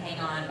sometimes they hang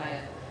on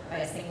by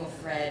a single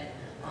thread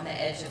on the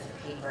edge of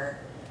the paper.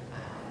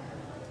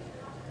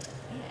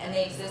 and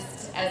they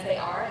exist as they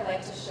are. I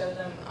like to show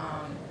them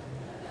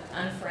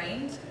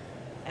unframed.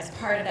 As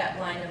part of that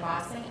blind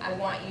embossing, I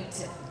want you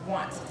to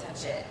want to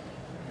touch it.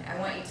 I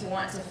want you to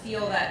want to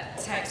feel that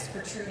text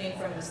protruding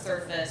from the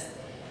surface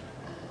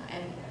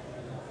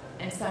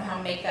and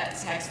somehow make that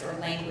text or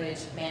language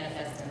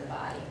manifest in the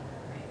body.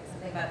 Right?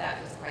 Something about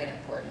that was quite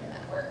important in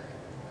that work.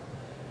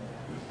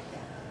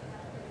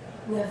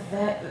 We have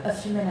a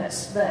few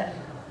minutes, but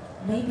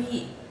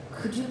maybe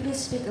could you please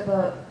speak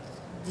about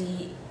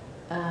the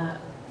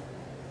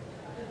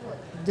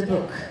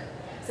book?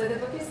 So the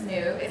book is new.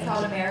 It's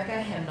called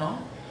America Hymnal.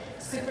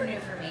 Super new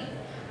for me.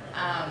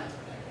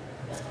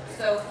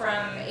 So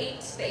from the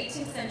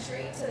 18th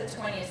century to the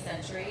 20th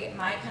century,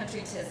 My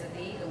Country 'Tis of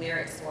Thee, the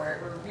lyrics for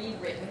it, were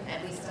rewritten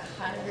at least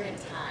 100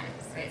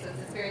 times. Right? So it's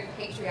this very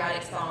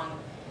patriotic song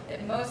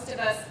that most of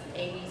us,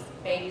 80s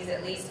babies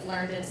at least,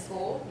 learned in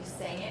school. We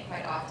sang it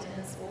quite often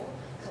in school,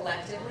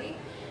 collectively.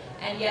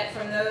 And yet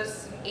from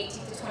those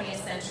 18th to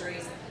 20th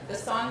centuries, the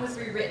song was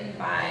rewritten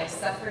by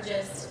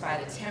suffragists, by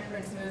the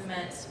temperance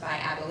movement, by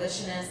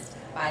abolitionists,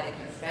 by the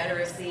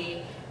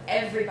Confederacy.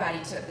 Everybody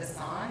took the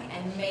song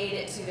and made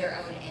it to their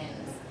own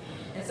ends.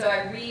 And so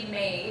I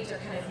remade, or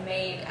kind of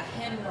made a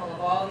hymnal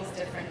of all these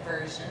different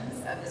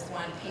versions of this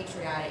one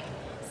patriotic,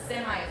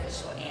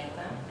 semi-official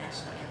anthem,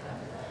 national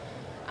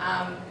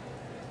anthem.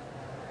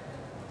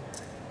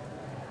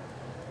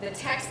 The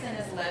text then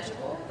is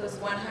legible. Those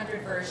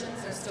 100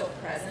 versions are still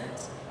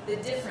present. The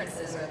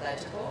differences are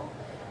legible.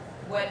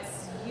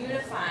 What's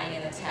unifying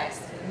in the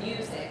text is the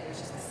music, which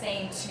is the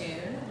same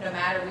tune, no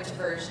matter which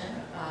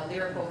version,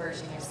 lyrical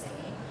version you're singing.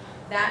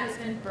 That has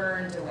been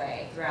burned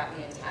away throughout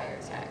the entire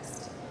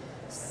text.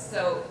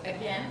 So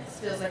again, this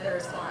feels like a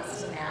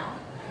response to now.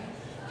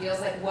 Right? Feels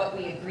like what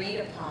we agreed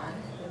upon,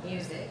 the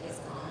music, is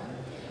gone,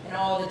 and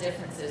all the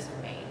differences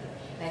remain.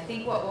 And I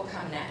think what will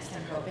come next,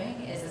 I'm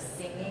hoping, is a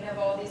singing of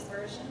all these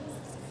versions.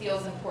 It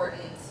feels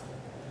important,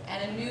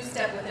 and a new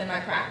step within my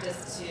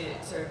practice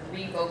to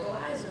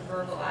re-vocalize or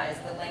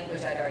verbalize the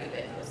language I'd already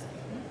been using.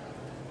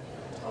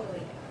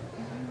 Totally.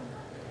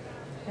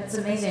 That's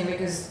amazing,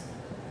 because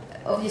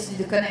obviously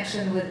the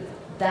connection with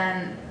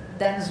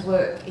Dan's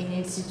work in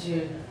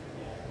Institute,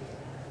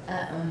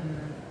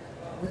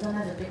 we don't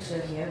have a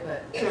picture here,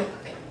 but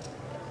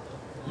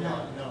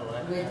no,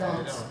 we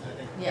don't.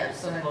 Yeah,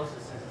 sorry.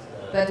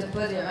 But the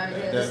podium, I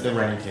mean, the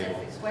running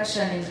table.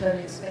 Expression in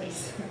public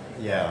space.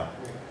 Yeah.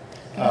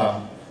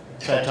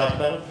 Should I talk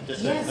about it for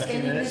just yes, a few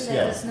can you minutes? please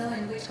let us know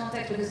in which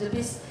context? Because the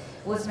piece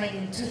was made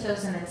in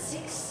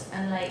 2006,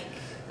 and like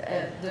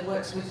the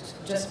works we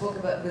just spoke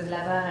about with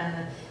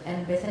Lavar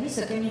and Bethany.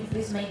 So can you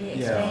please maybe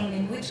explain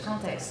in which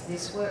context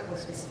this work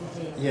was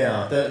specifically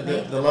Yeah,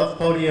 the love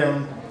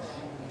podium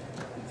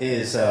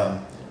is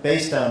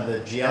based on the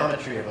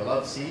geometry of a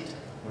love seat,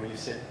 where you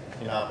sit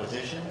in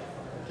opposition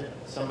to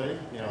somebody,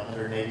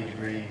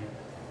 180-degree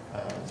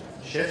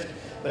shift,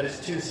 but it's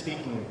two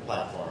speaking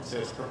platforms, so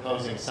it's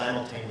proposing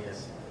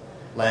simultaneous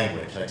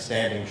language, like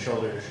standing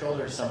shoulder to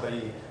shoulder,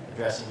 somebody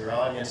addressing your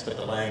audience, but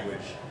the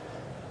language,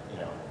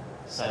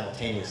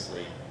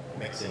 simultaneously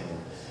mixing.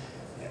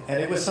 And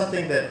it was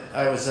something that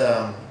I was,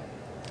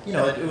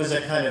 it was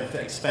a kind of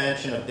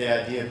expansion of the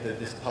idea of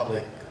this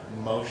public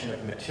motion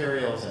of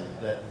materials and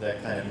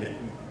that kind of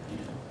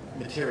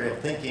material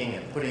thinking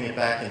and putting it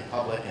back in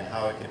public and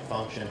how it could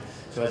function.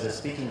 So as a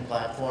speaking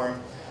platform,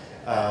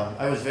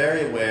 I was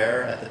very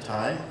aware at the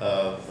time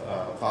of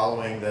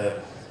following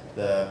the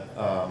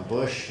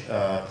Bush,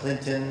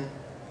 Clinton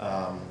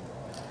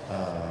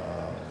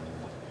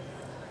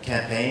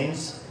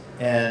campaigns,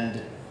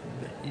 and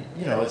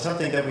it's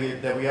something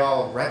that we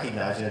all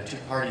recognize in a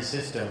two-party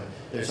system.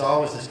 There's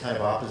always this kind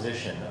of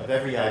opposition of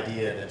every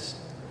idea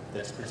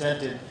that's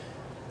presented.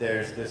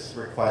 There's this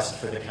request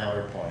for the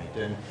counterpoint,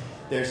 and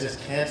there's this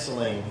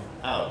canceling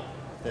out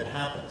that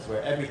happens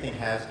where everything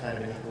has kind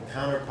of an equal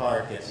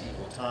counterpart, gets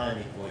equal time,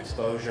 equal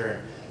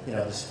exposure, and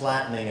this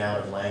flattening out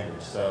of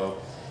language. So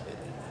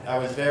I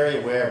was very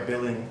aware of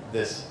building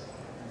this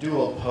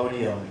dual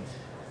podium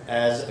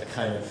as a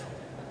kind of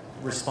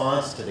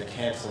response to the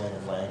canceling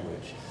of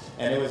language.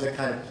 And it was a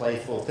kind of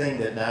playful thing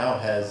that now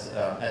has,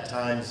 at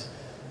times,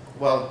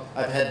 well,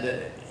 I've had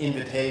the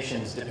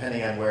invitations,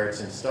 depending on where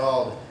it's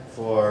installed,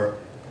 for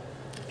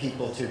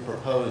people to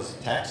propose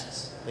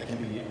texts that can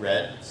be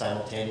read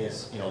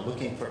simultaneous,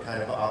 looking for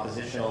kind of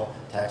oppositional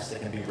texts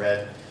that can be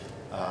read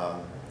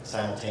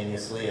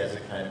simultaneously as a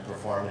kind of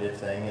performative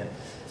thing. And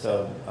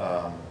so,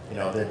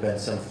 there have been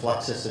some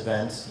Fluxus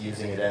events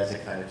using it as a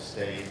kind of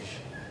stage,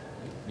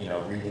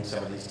 reading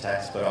some of these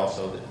texts, but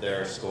also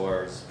there are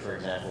scores, for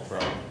example,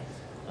 from,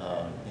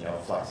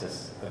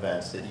 Fluxus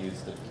events that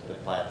use the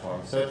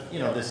platform. So,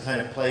 this kind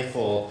of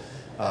playful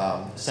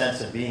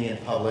sense of being in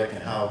public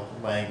and how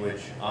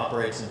language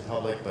operates in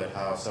public, but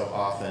how so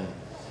often,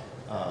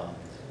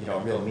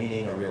 real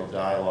meaning or real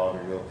dialogue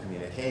or real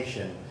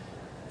communication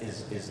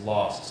is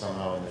lost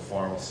somehow in the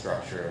formal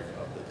structure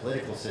of the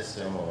political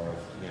system or,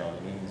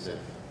 the means of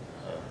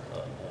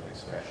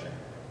expression.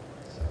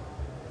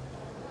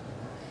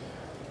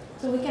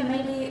 So we can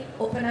maybe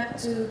open up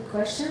to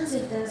questions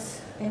if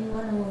there's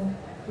anyone who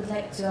would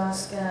like to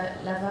ask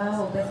Lavar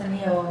or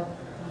Bethany or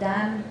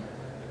Dan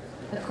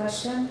a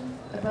question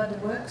about the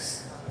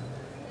works?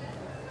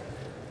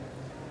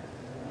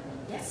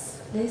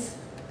 Yes, please.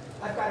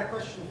 I've got a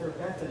question for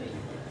Bethany,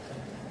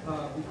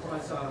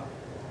 because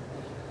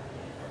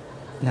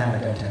now I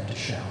don't have to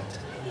shout.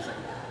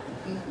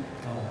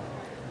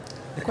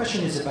 The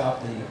question is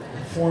about the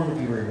form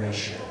of your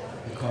erasure,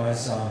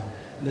 because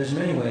there's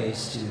many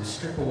ways to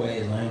strip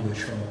away language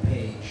from a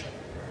page,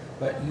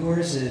 but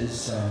yours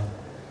is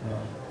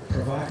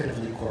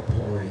provocatively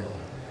corporeal.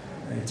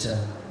 It's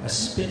a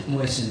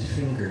spit-moistened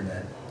finger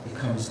that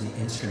becomes the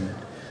instrument.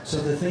 So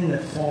the thing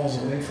that falls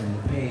away from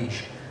the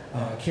page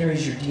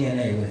carries your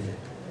DNA with it.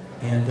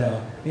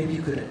 And maybe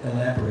you could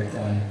elaborate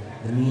on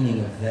the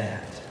meaning of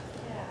that.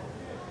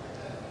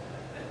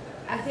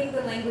 I think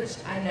the language,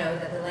 I know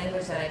that the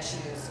language that I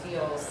choose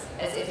feels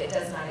as if it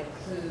does not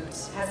include,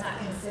 has not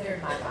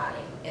considered my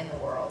body in the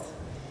world.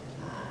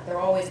 There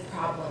are always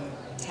problem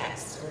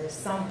text, or there's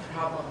some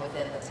problem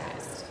within the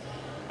text.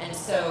 And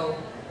so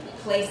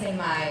placing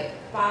my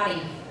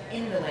body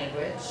in the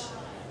language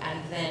and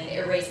then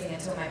erasing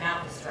until my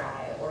mouth is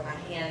dry or my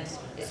hand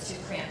is too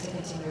cramped to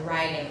continue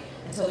writing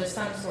until there's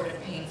some sort of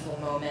painful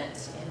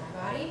moment in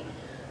my body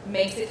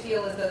makes it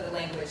feel as though the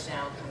language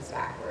now comes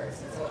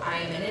backwards. And so I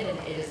am in it and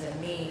it is in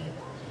me.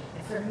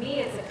 And for me,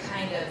 it's a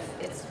kind of,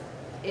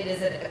 it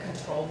is a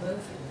control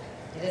move.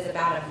 It is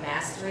about a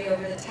mastery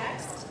over the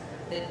text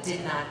that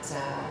did not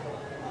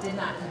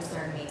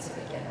concern me to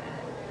begin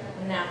with.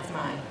 And now it's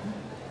mine.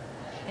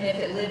 And if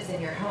it lives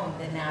in your home,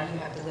 then now you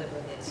have to live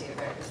with it too,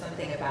 right? There's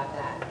something about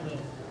that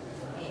being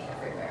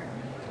everywhere.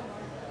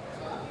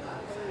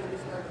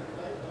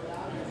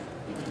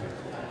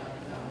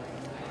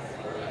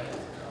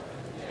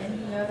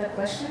 Any other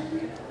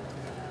question?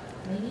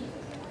 Maybe?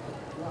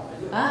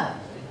 Ah.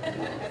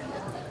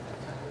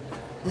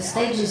 The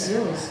stage is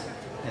yours.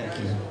 Thank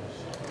you.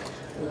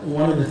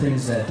 One of the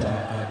things that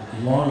I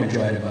long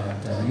enjoyed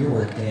about your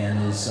work, Dan,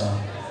 is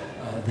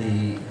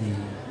the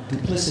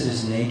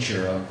duplicitous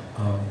nature of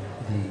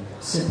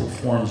the simple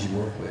forms you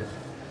work with.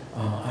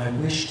 I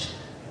wished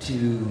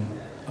to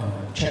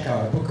check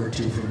out a book or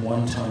two from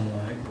One Ton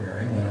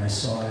Library when I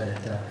saw it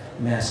at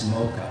Mass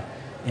MoCA.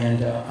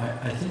 And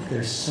I think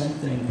there's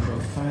something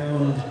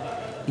profound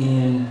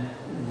in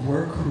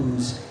work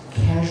whose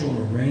casual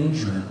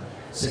arrangement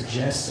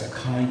suggests a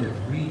kind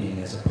of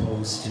reading as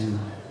opposed to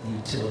the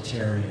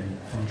utilitarian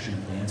function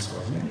of dance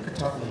scores. Maybe you could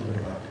talk a little bit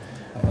about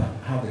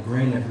how the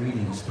grain of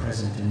reading is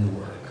present in the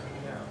work.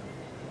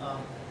 Yeah.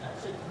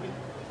 Actually, can we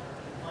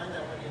find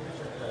that one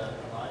image of the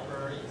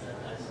library that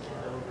I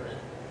skipped over it?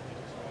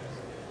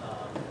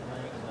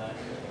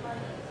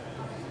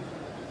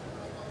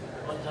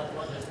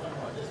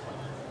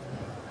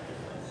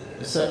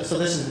 So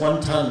this is One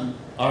Ton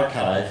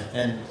Archive,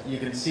 and you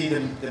can see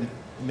the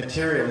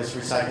material is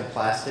recycled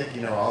plastic.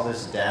 You know, all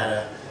this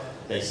data,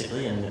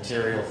 basically in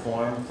material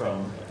form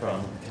from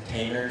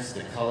containers,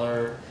 the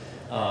color.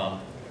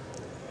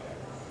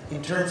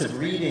 In terms of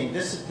reading,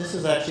 this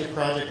is actually a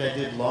project I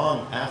did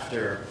long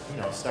after,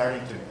 you know,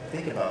 starting to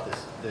think about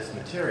this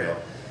material.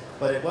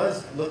 But it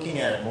was looking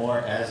at it more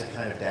as a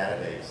kind of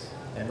database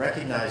and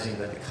recognizing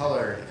that the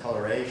color, the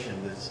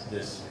coloration,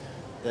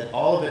 that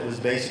all of it was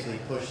basically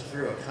pushed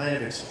through a kind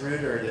of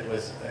extruder that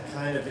was a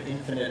kind of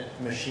infinite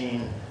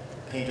machine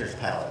painter's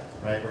palette,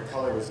 right, where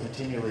color was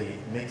continually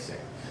mixing.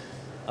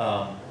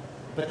 But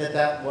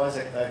that was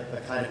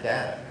a kind of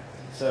data.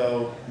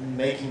 So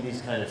making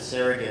these kind of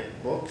surrogate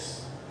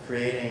books,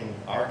 creating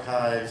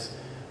archives,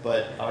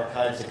 but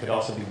archives that could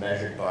also be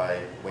measured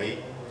by weight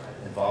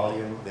and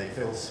volume. They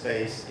fill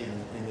space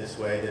in this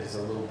way that is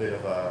a little bit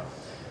of a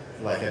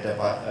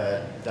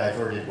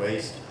diverted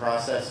waste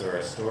process or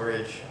a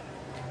storage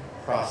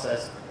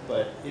process,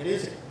 but it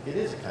is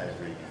a kind of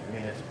reading. I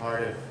mean, it's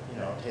part of, you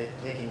know,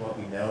 taking what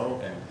we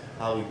know and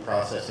how we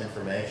process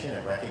information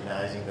and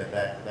recognizing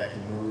that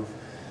can move,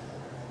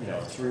 you know,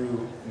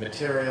 through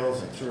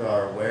materials and through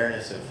our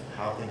awareness of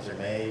how things are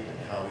made and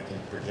how we can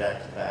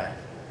project back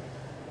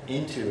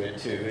into it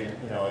to,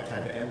 you know, a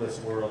kind of endless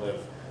world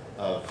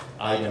of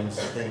items,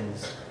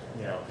 things,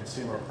 you know,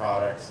 consumer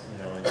products,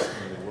 you know, in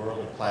the world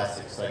of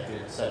plastics. Like,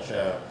 it's such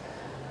a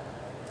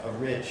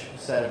rich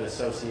set of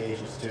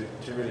associations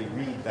to really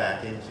read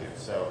back into.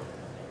 So,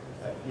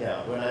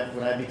 yeah,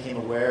 when I became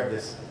aware of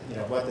this, you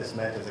know, what this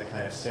meant as a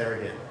kind of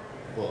surrogate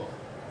book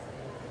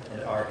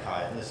and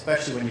archive, and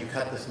especially when you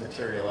cut this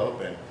material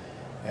open,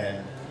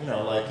 and, you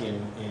know, like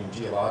in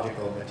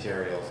geological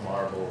materials,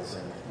 marbles,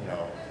 and, you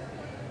know,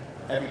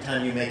 every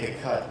time you make a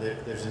cut,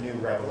 there's a new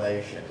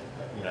revelation,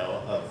 you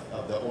know,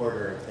 of the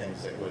order of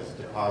things that was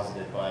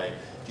deposited by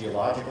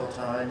geological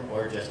time,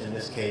 or just in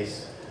this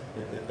case,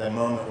 the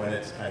moment when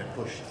it's kind of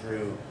pushed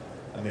through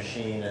a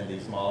machine and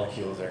these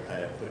molecules are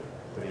kind of put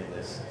in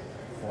this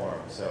form.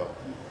 So,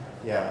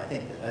 yeah,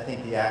 I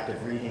think the act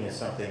of reading is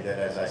something that,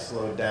 as I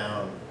slowed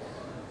down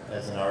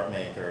as an art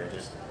maker,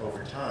 just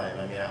over time,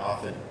 I mean, I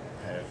often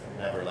kind of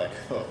never let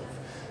go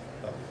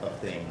of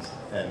things,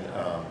 and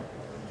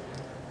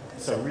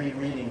so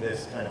rereading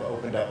this kind of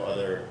opened up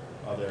other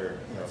other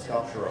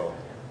sculptural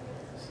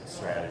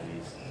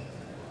strategies.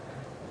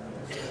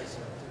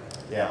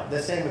 Yeah,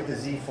 the same with the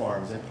Z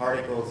forms and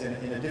particles in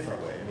a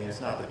different way. I mean,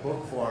 it's not the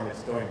book form,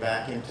 it's going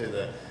back into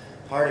the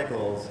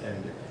particles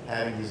and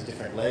having these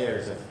different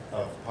layers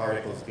of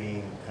particles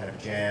being kind of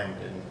jammed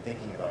and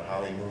thinking about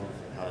how they move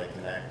and how they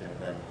connect and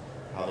then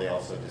how they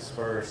also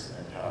disperse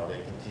and how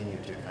they continue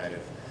to kind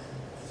of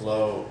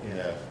flow in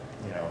a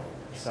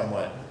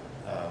somewhat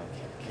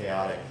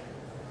chaotic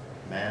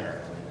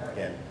manner. And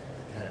again,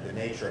 kind of the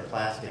nature of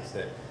plastics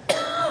that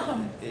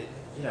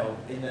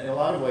in a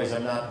lot of ways,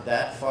 I'm not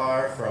that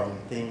far from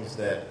things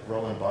that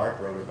Roland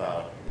Barthes wrote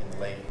about in the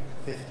late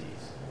 50s.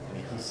 I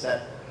mean, he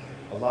set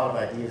a lot of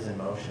ideas in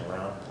motion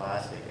around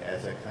plastic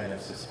as a kind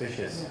of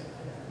suspicious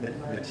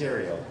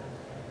material.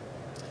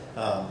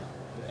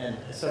 And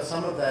so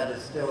some of that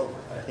is still,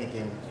 I think,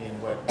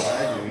 in what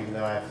I do, even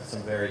though I have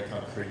some very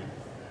concrete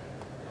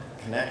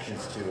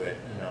connections to it,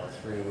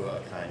 through a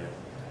kind of,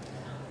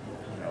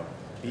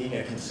 being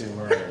a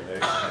consumer and there's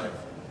kind of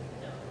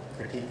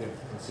critique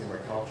of consumer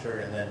culture,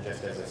 and then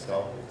just as a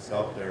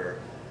sculptor,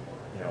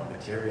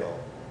 material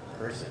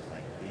person,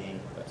 like being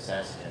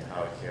obsessed in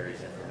how it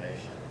carries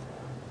information.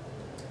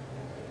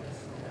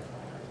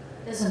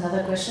 There's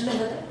another question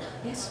over there.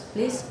 Yes,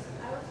 please.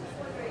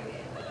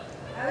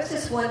 I was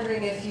just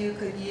wondering if you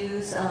could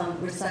use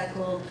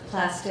recycled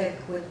plastic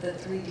with the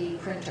 3D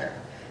printer,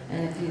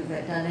 and if you've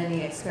done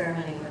any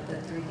experimenting with the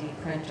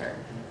 3D printer.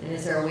 And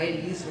is there a way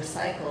to use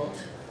recycled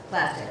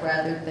plastic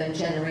rather than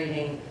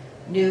generating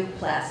new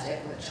plastic,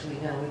 which we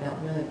know we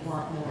don't really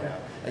want more?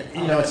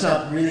 Yeah. It's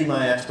not really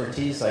my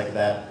expertise like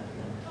that.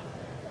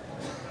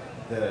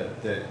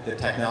 The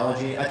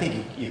technology, I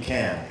think you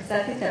can. Because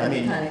I think that would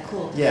be kind of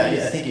cool. Yeah,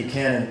 I think you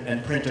can,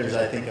 and printers,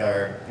 I think,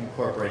 are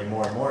incorporating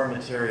more and more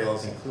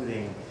materials,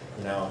 including,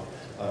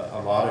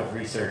 a lot of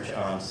research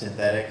on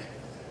synthetic,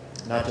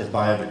 not just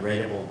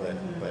biodegradable,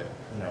 but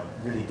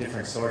really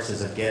different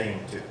sources of getting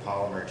to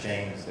polymer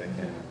chains that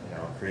can,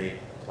 create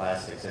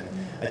plastics. And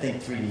I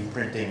think 3D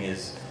printing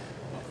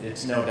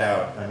it's no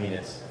doubt, I mean,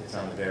 it's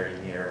on the very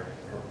near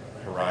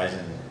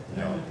horizon,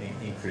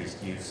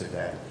 increased use of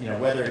that.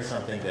 Whether it's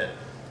something that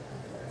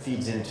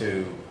feeds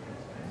into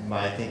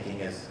my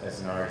thinking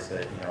as an artist,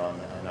 that,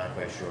 I'm not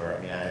quite sure.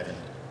 I mean, I haven't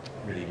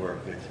really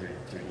worked with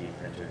 3D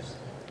printers.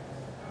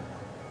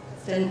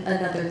 Then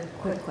another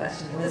quick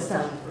question was,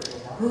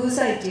 whose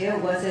idea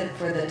was it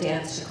for the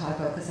Dance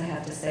Chicago? Because I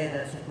have to say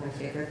that's like my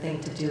favorite thing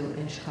to do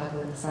in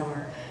Chicago in the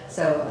summer.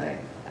 So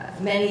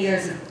many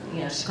years of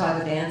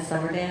Chicago dance,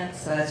 summer dance.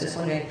 So I was just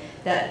wondering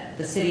that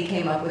the city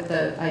came up with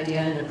the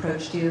idea and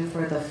approached you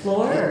for the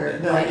floor, or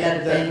no, might that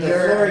have been the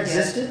your floor idea?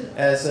 existed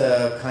as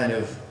a kind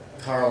of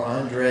Carl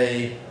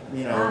Andre,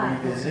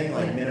 revisiting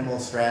like minimal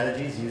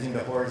strategies, using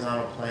the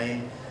horizontal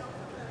plane,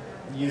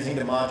 using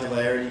the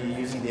modularity,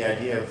 using the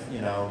idea of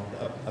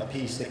a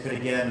piece that could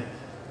again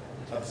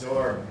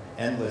absorb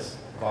endless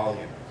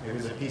volume. It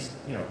was a piece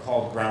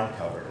called ground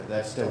cover.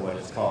 That's still what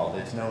it's called.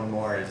 It's known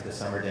more as the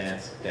summer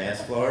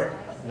dance floor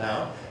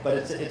now, but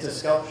it's a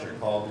sculpture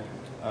called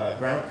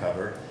ground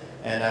cover,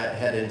 and I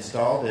had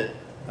installed it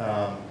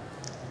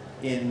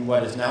in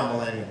what is now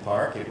Millennium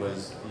Park. It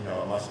was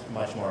a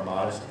much more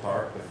modest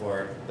park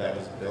before that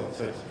was built.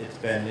 So it's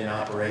been in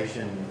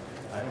operation,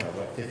 I don't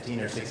know, 15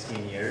 or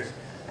 16 years.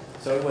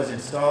 So it was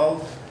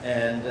installed,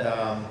 and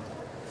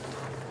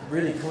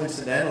really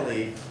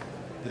coincidentally,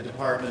 the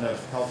Department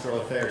of Cultural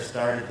Affairs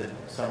started the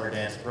summer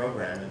dance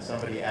program, and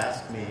somebody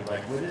asked me,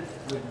 like, would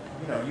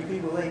you be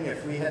willing,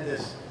 if we had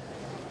this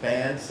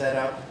band set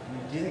up,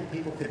 do you think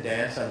people could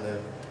dance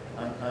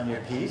on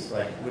your piece?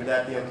 Like, would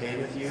that be okay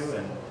with you?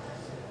 And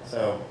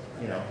so,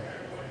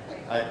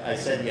 I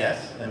said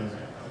yes,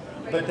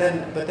 but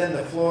then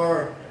the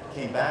floor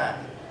came back,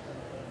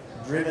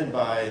 driven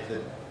by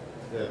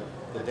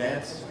the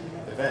dance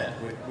event,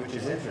 which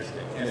is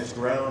interesting, and it's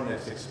grown,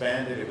 it's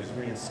expanded, it was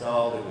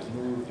reinstalled, it was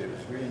moved, it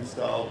was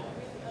reinstalled.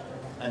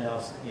 I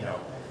now,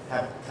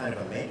 have kind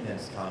of a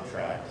maintenance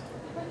contract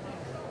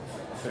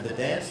for the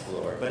dance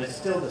floor, but it's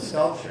still the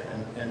sculpture,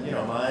 and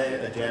my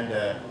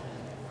agenda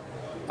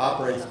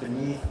operates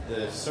beneath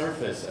the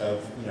surface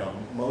of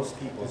most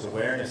people's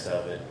awareness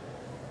of it.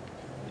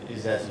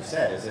 Is, as you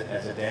said,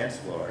 as a dance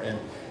floor, and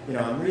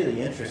I'm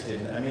really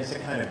interested in. I mean, it's a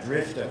kind of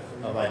drift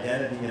of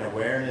identity and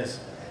awareness.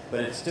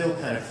 But it still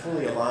kind of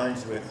fully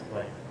aligns with,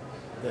 like,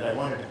 that I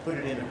wanted to put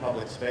it into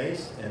public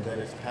space, and that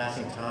it's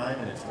passing time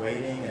and it's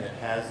waiting and it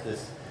has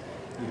this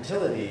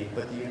utility,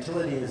 but the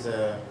utility is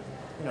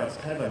it's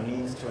kind of a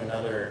means to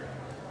another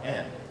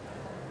end.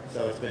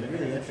 So it's been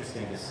really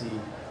interesting to see,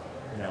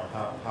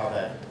 how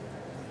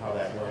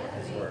that work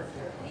has worked.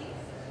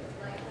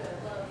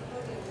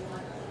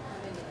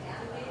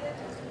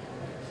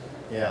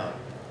 Yeah.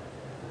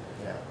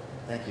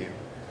 Thank you.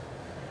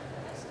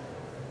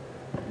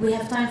 We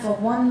have time for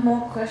one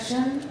more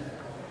question,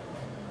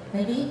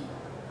 maybe?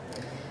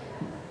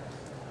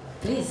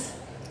 Please.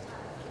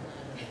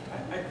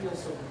 I feel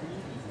so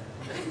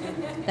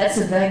greedy. That's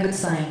a very good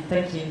sign,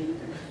 thank you.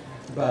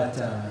 But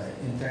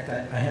in fact,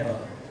 I have a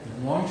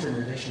long-term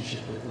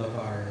relationship with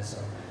Lavar as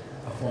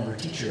a former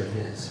teacher of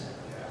his.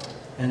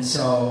 And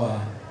so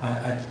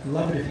I'd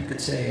love it if you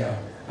could say a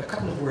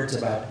couple of words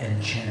about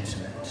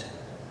enchantment,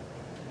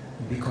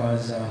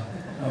 because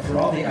for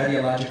all the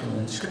ideological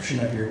inscription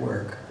of your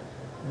work,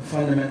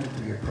 fundamental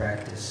to your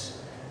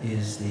practice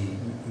is the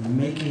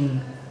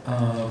making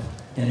of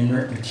an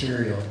inert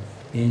material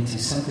into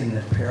something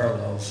that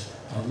parallels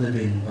a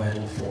living,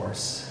 vital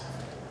force.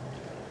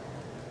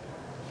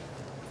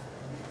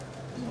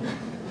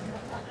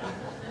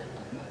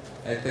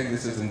 I think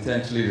this is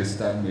intentionally to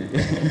stun me.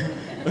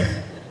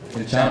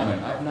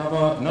 Enchantment.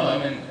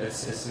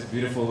 It's a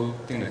beautiful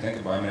thing to think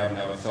about. I mean, I've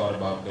never thought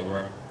about the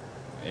work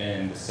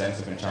in the sense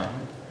of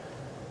enchantment.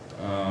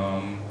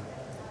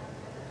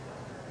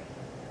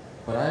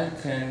 But I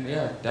can,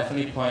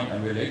 definitely point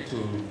and relate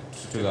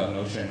to that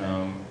notion.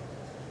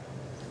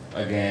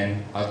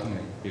 Again,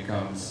 alchemy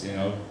becomes,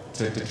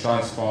 to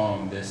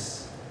transform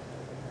this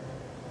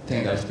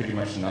thing that's pretty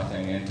much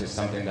nothing into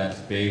something that's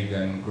big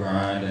and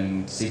grand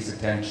and seeks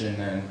attention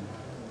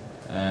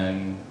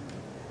and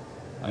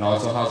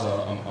also has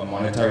a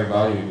monetary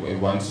value. It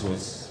once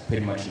was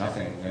pretty much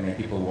nothing. I mean,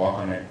 people walk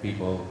on it,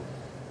 people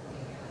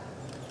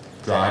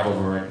drive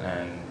over it,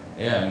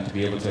 and to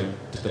be able to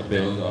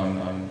build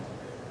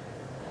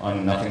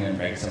on nothing and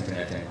make something,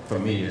 I think, for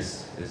me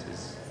is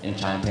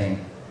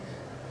enchanting.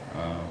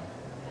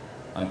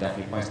 And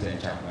definitely points to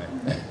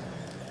enchantment.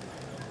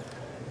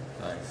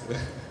 Thanks.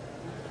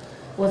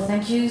 Well,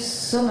 thank you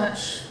so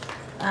much,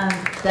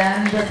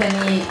 Dan,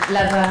 Bethany,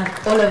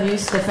 Lavar, all of you,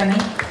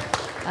 Stephanie.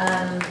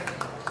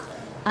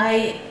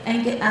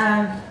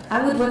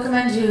 I would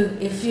recommend you,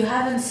 if you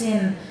haven't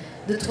seen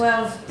the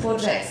 12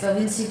 projects of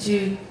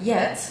InSitu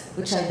yet,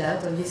 which I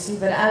doubt, obviously,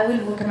 but I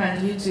will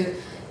recommend you to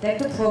take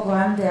the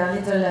program. There are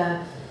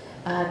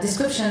little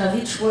description of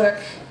each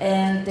work,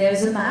 and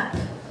there's a map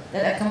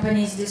that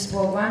accompanies this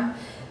program.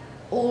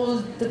 All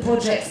the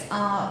projects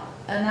are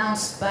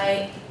announced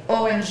by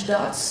orange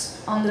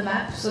dots on the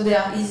map, so they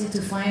are easy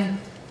to find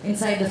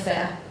inside the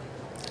fair.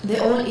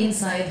 They're all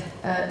inside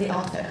the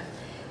art fair.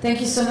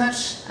 Thank you so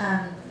much.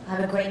 Have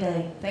a great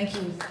day. Thank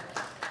you.